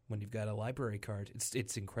 When you've got a library card,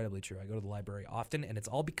 it's incredibly true. I go to the library often, and it's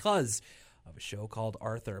all because of a show called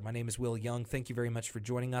Arthur. My name is Will Young. Thank you very much for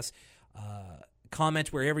joining us.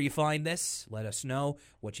 Comment wherever you find this. Let us know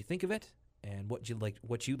what you think of it and what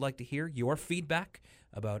you'd like to hear. Your feedback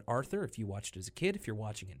about Arthur, if you watched it as a kid, if you're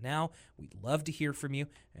watching it now, we'd love to hear from you,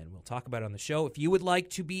 and we'll talk about it on the show. If you would like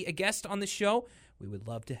to be a guest on the show, we would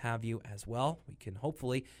love to have you as well. We can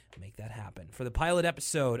hopefully make that happen. For the pilot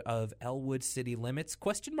episode of Elwood City Limits, ?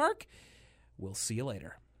 We'll see you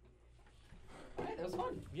later. All right, that was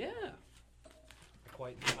fun. Yeah.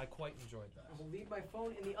 I quite enjoyed that. I'll leave my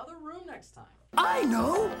phone in the other room next time. I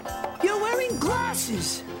know! You're wearing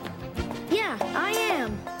glasses! Yeah, I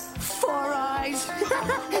am. 4 eyes!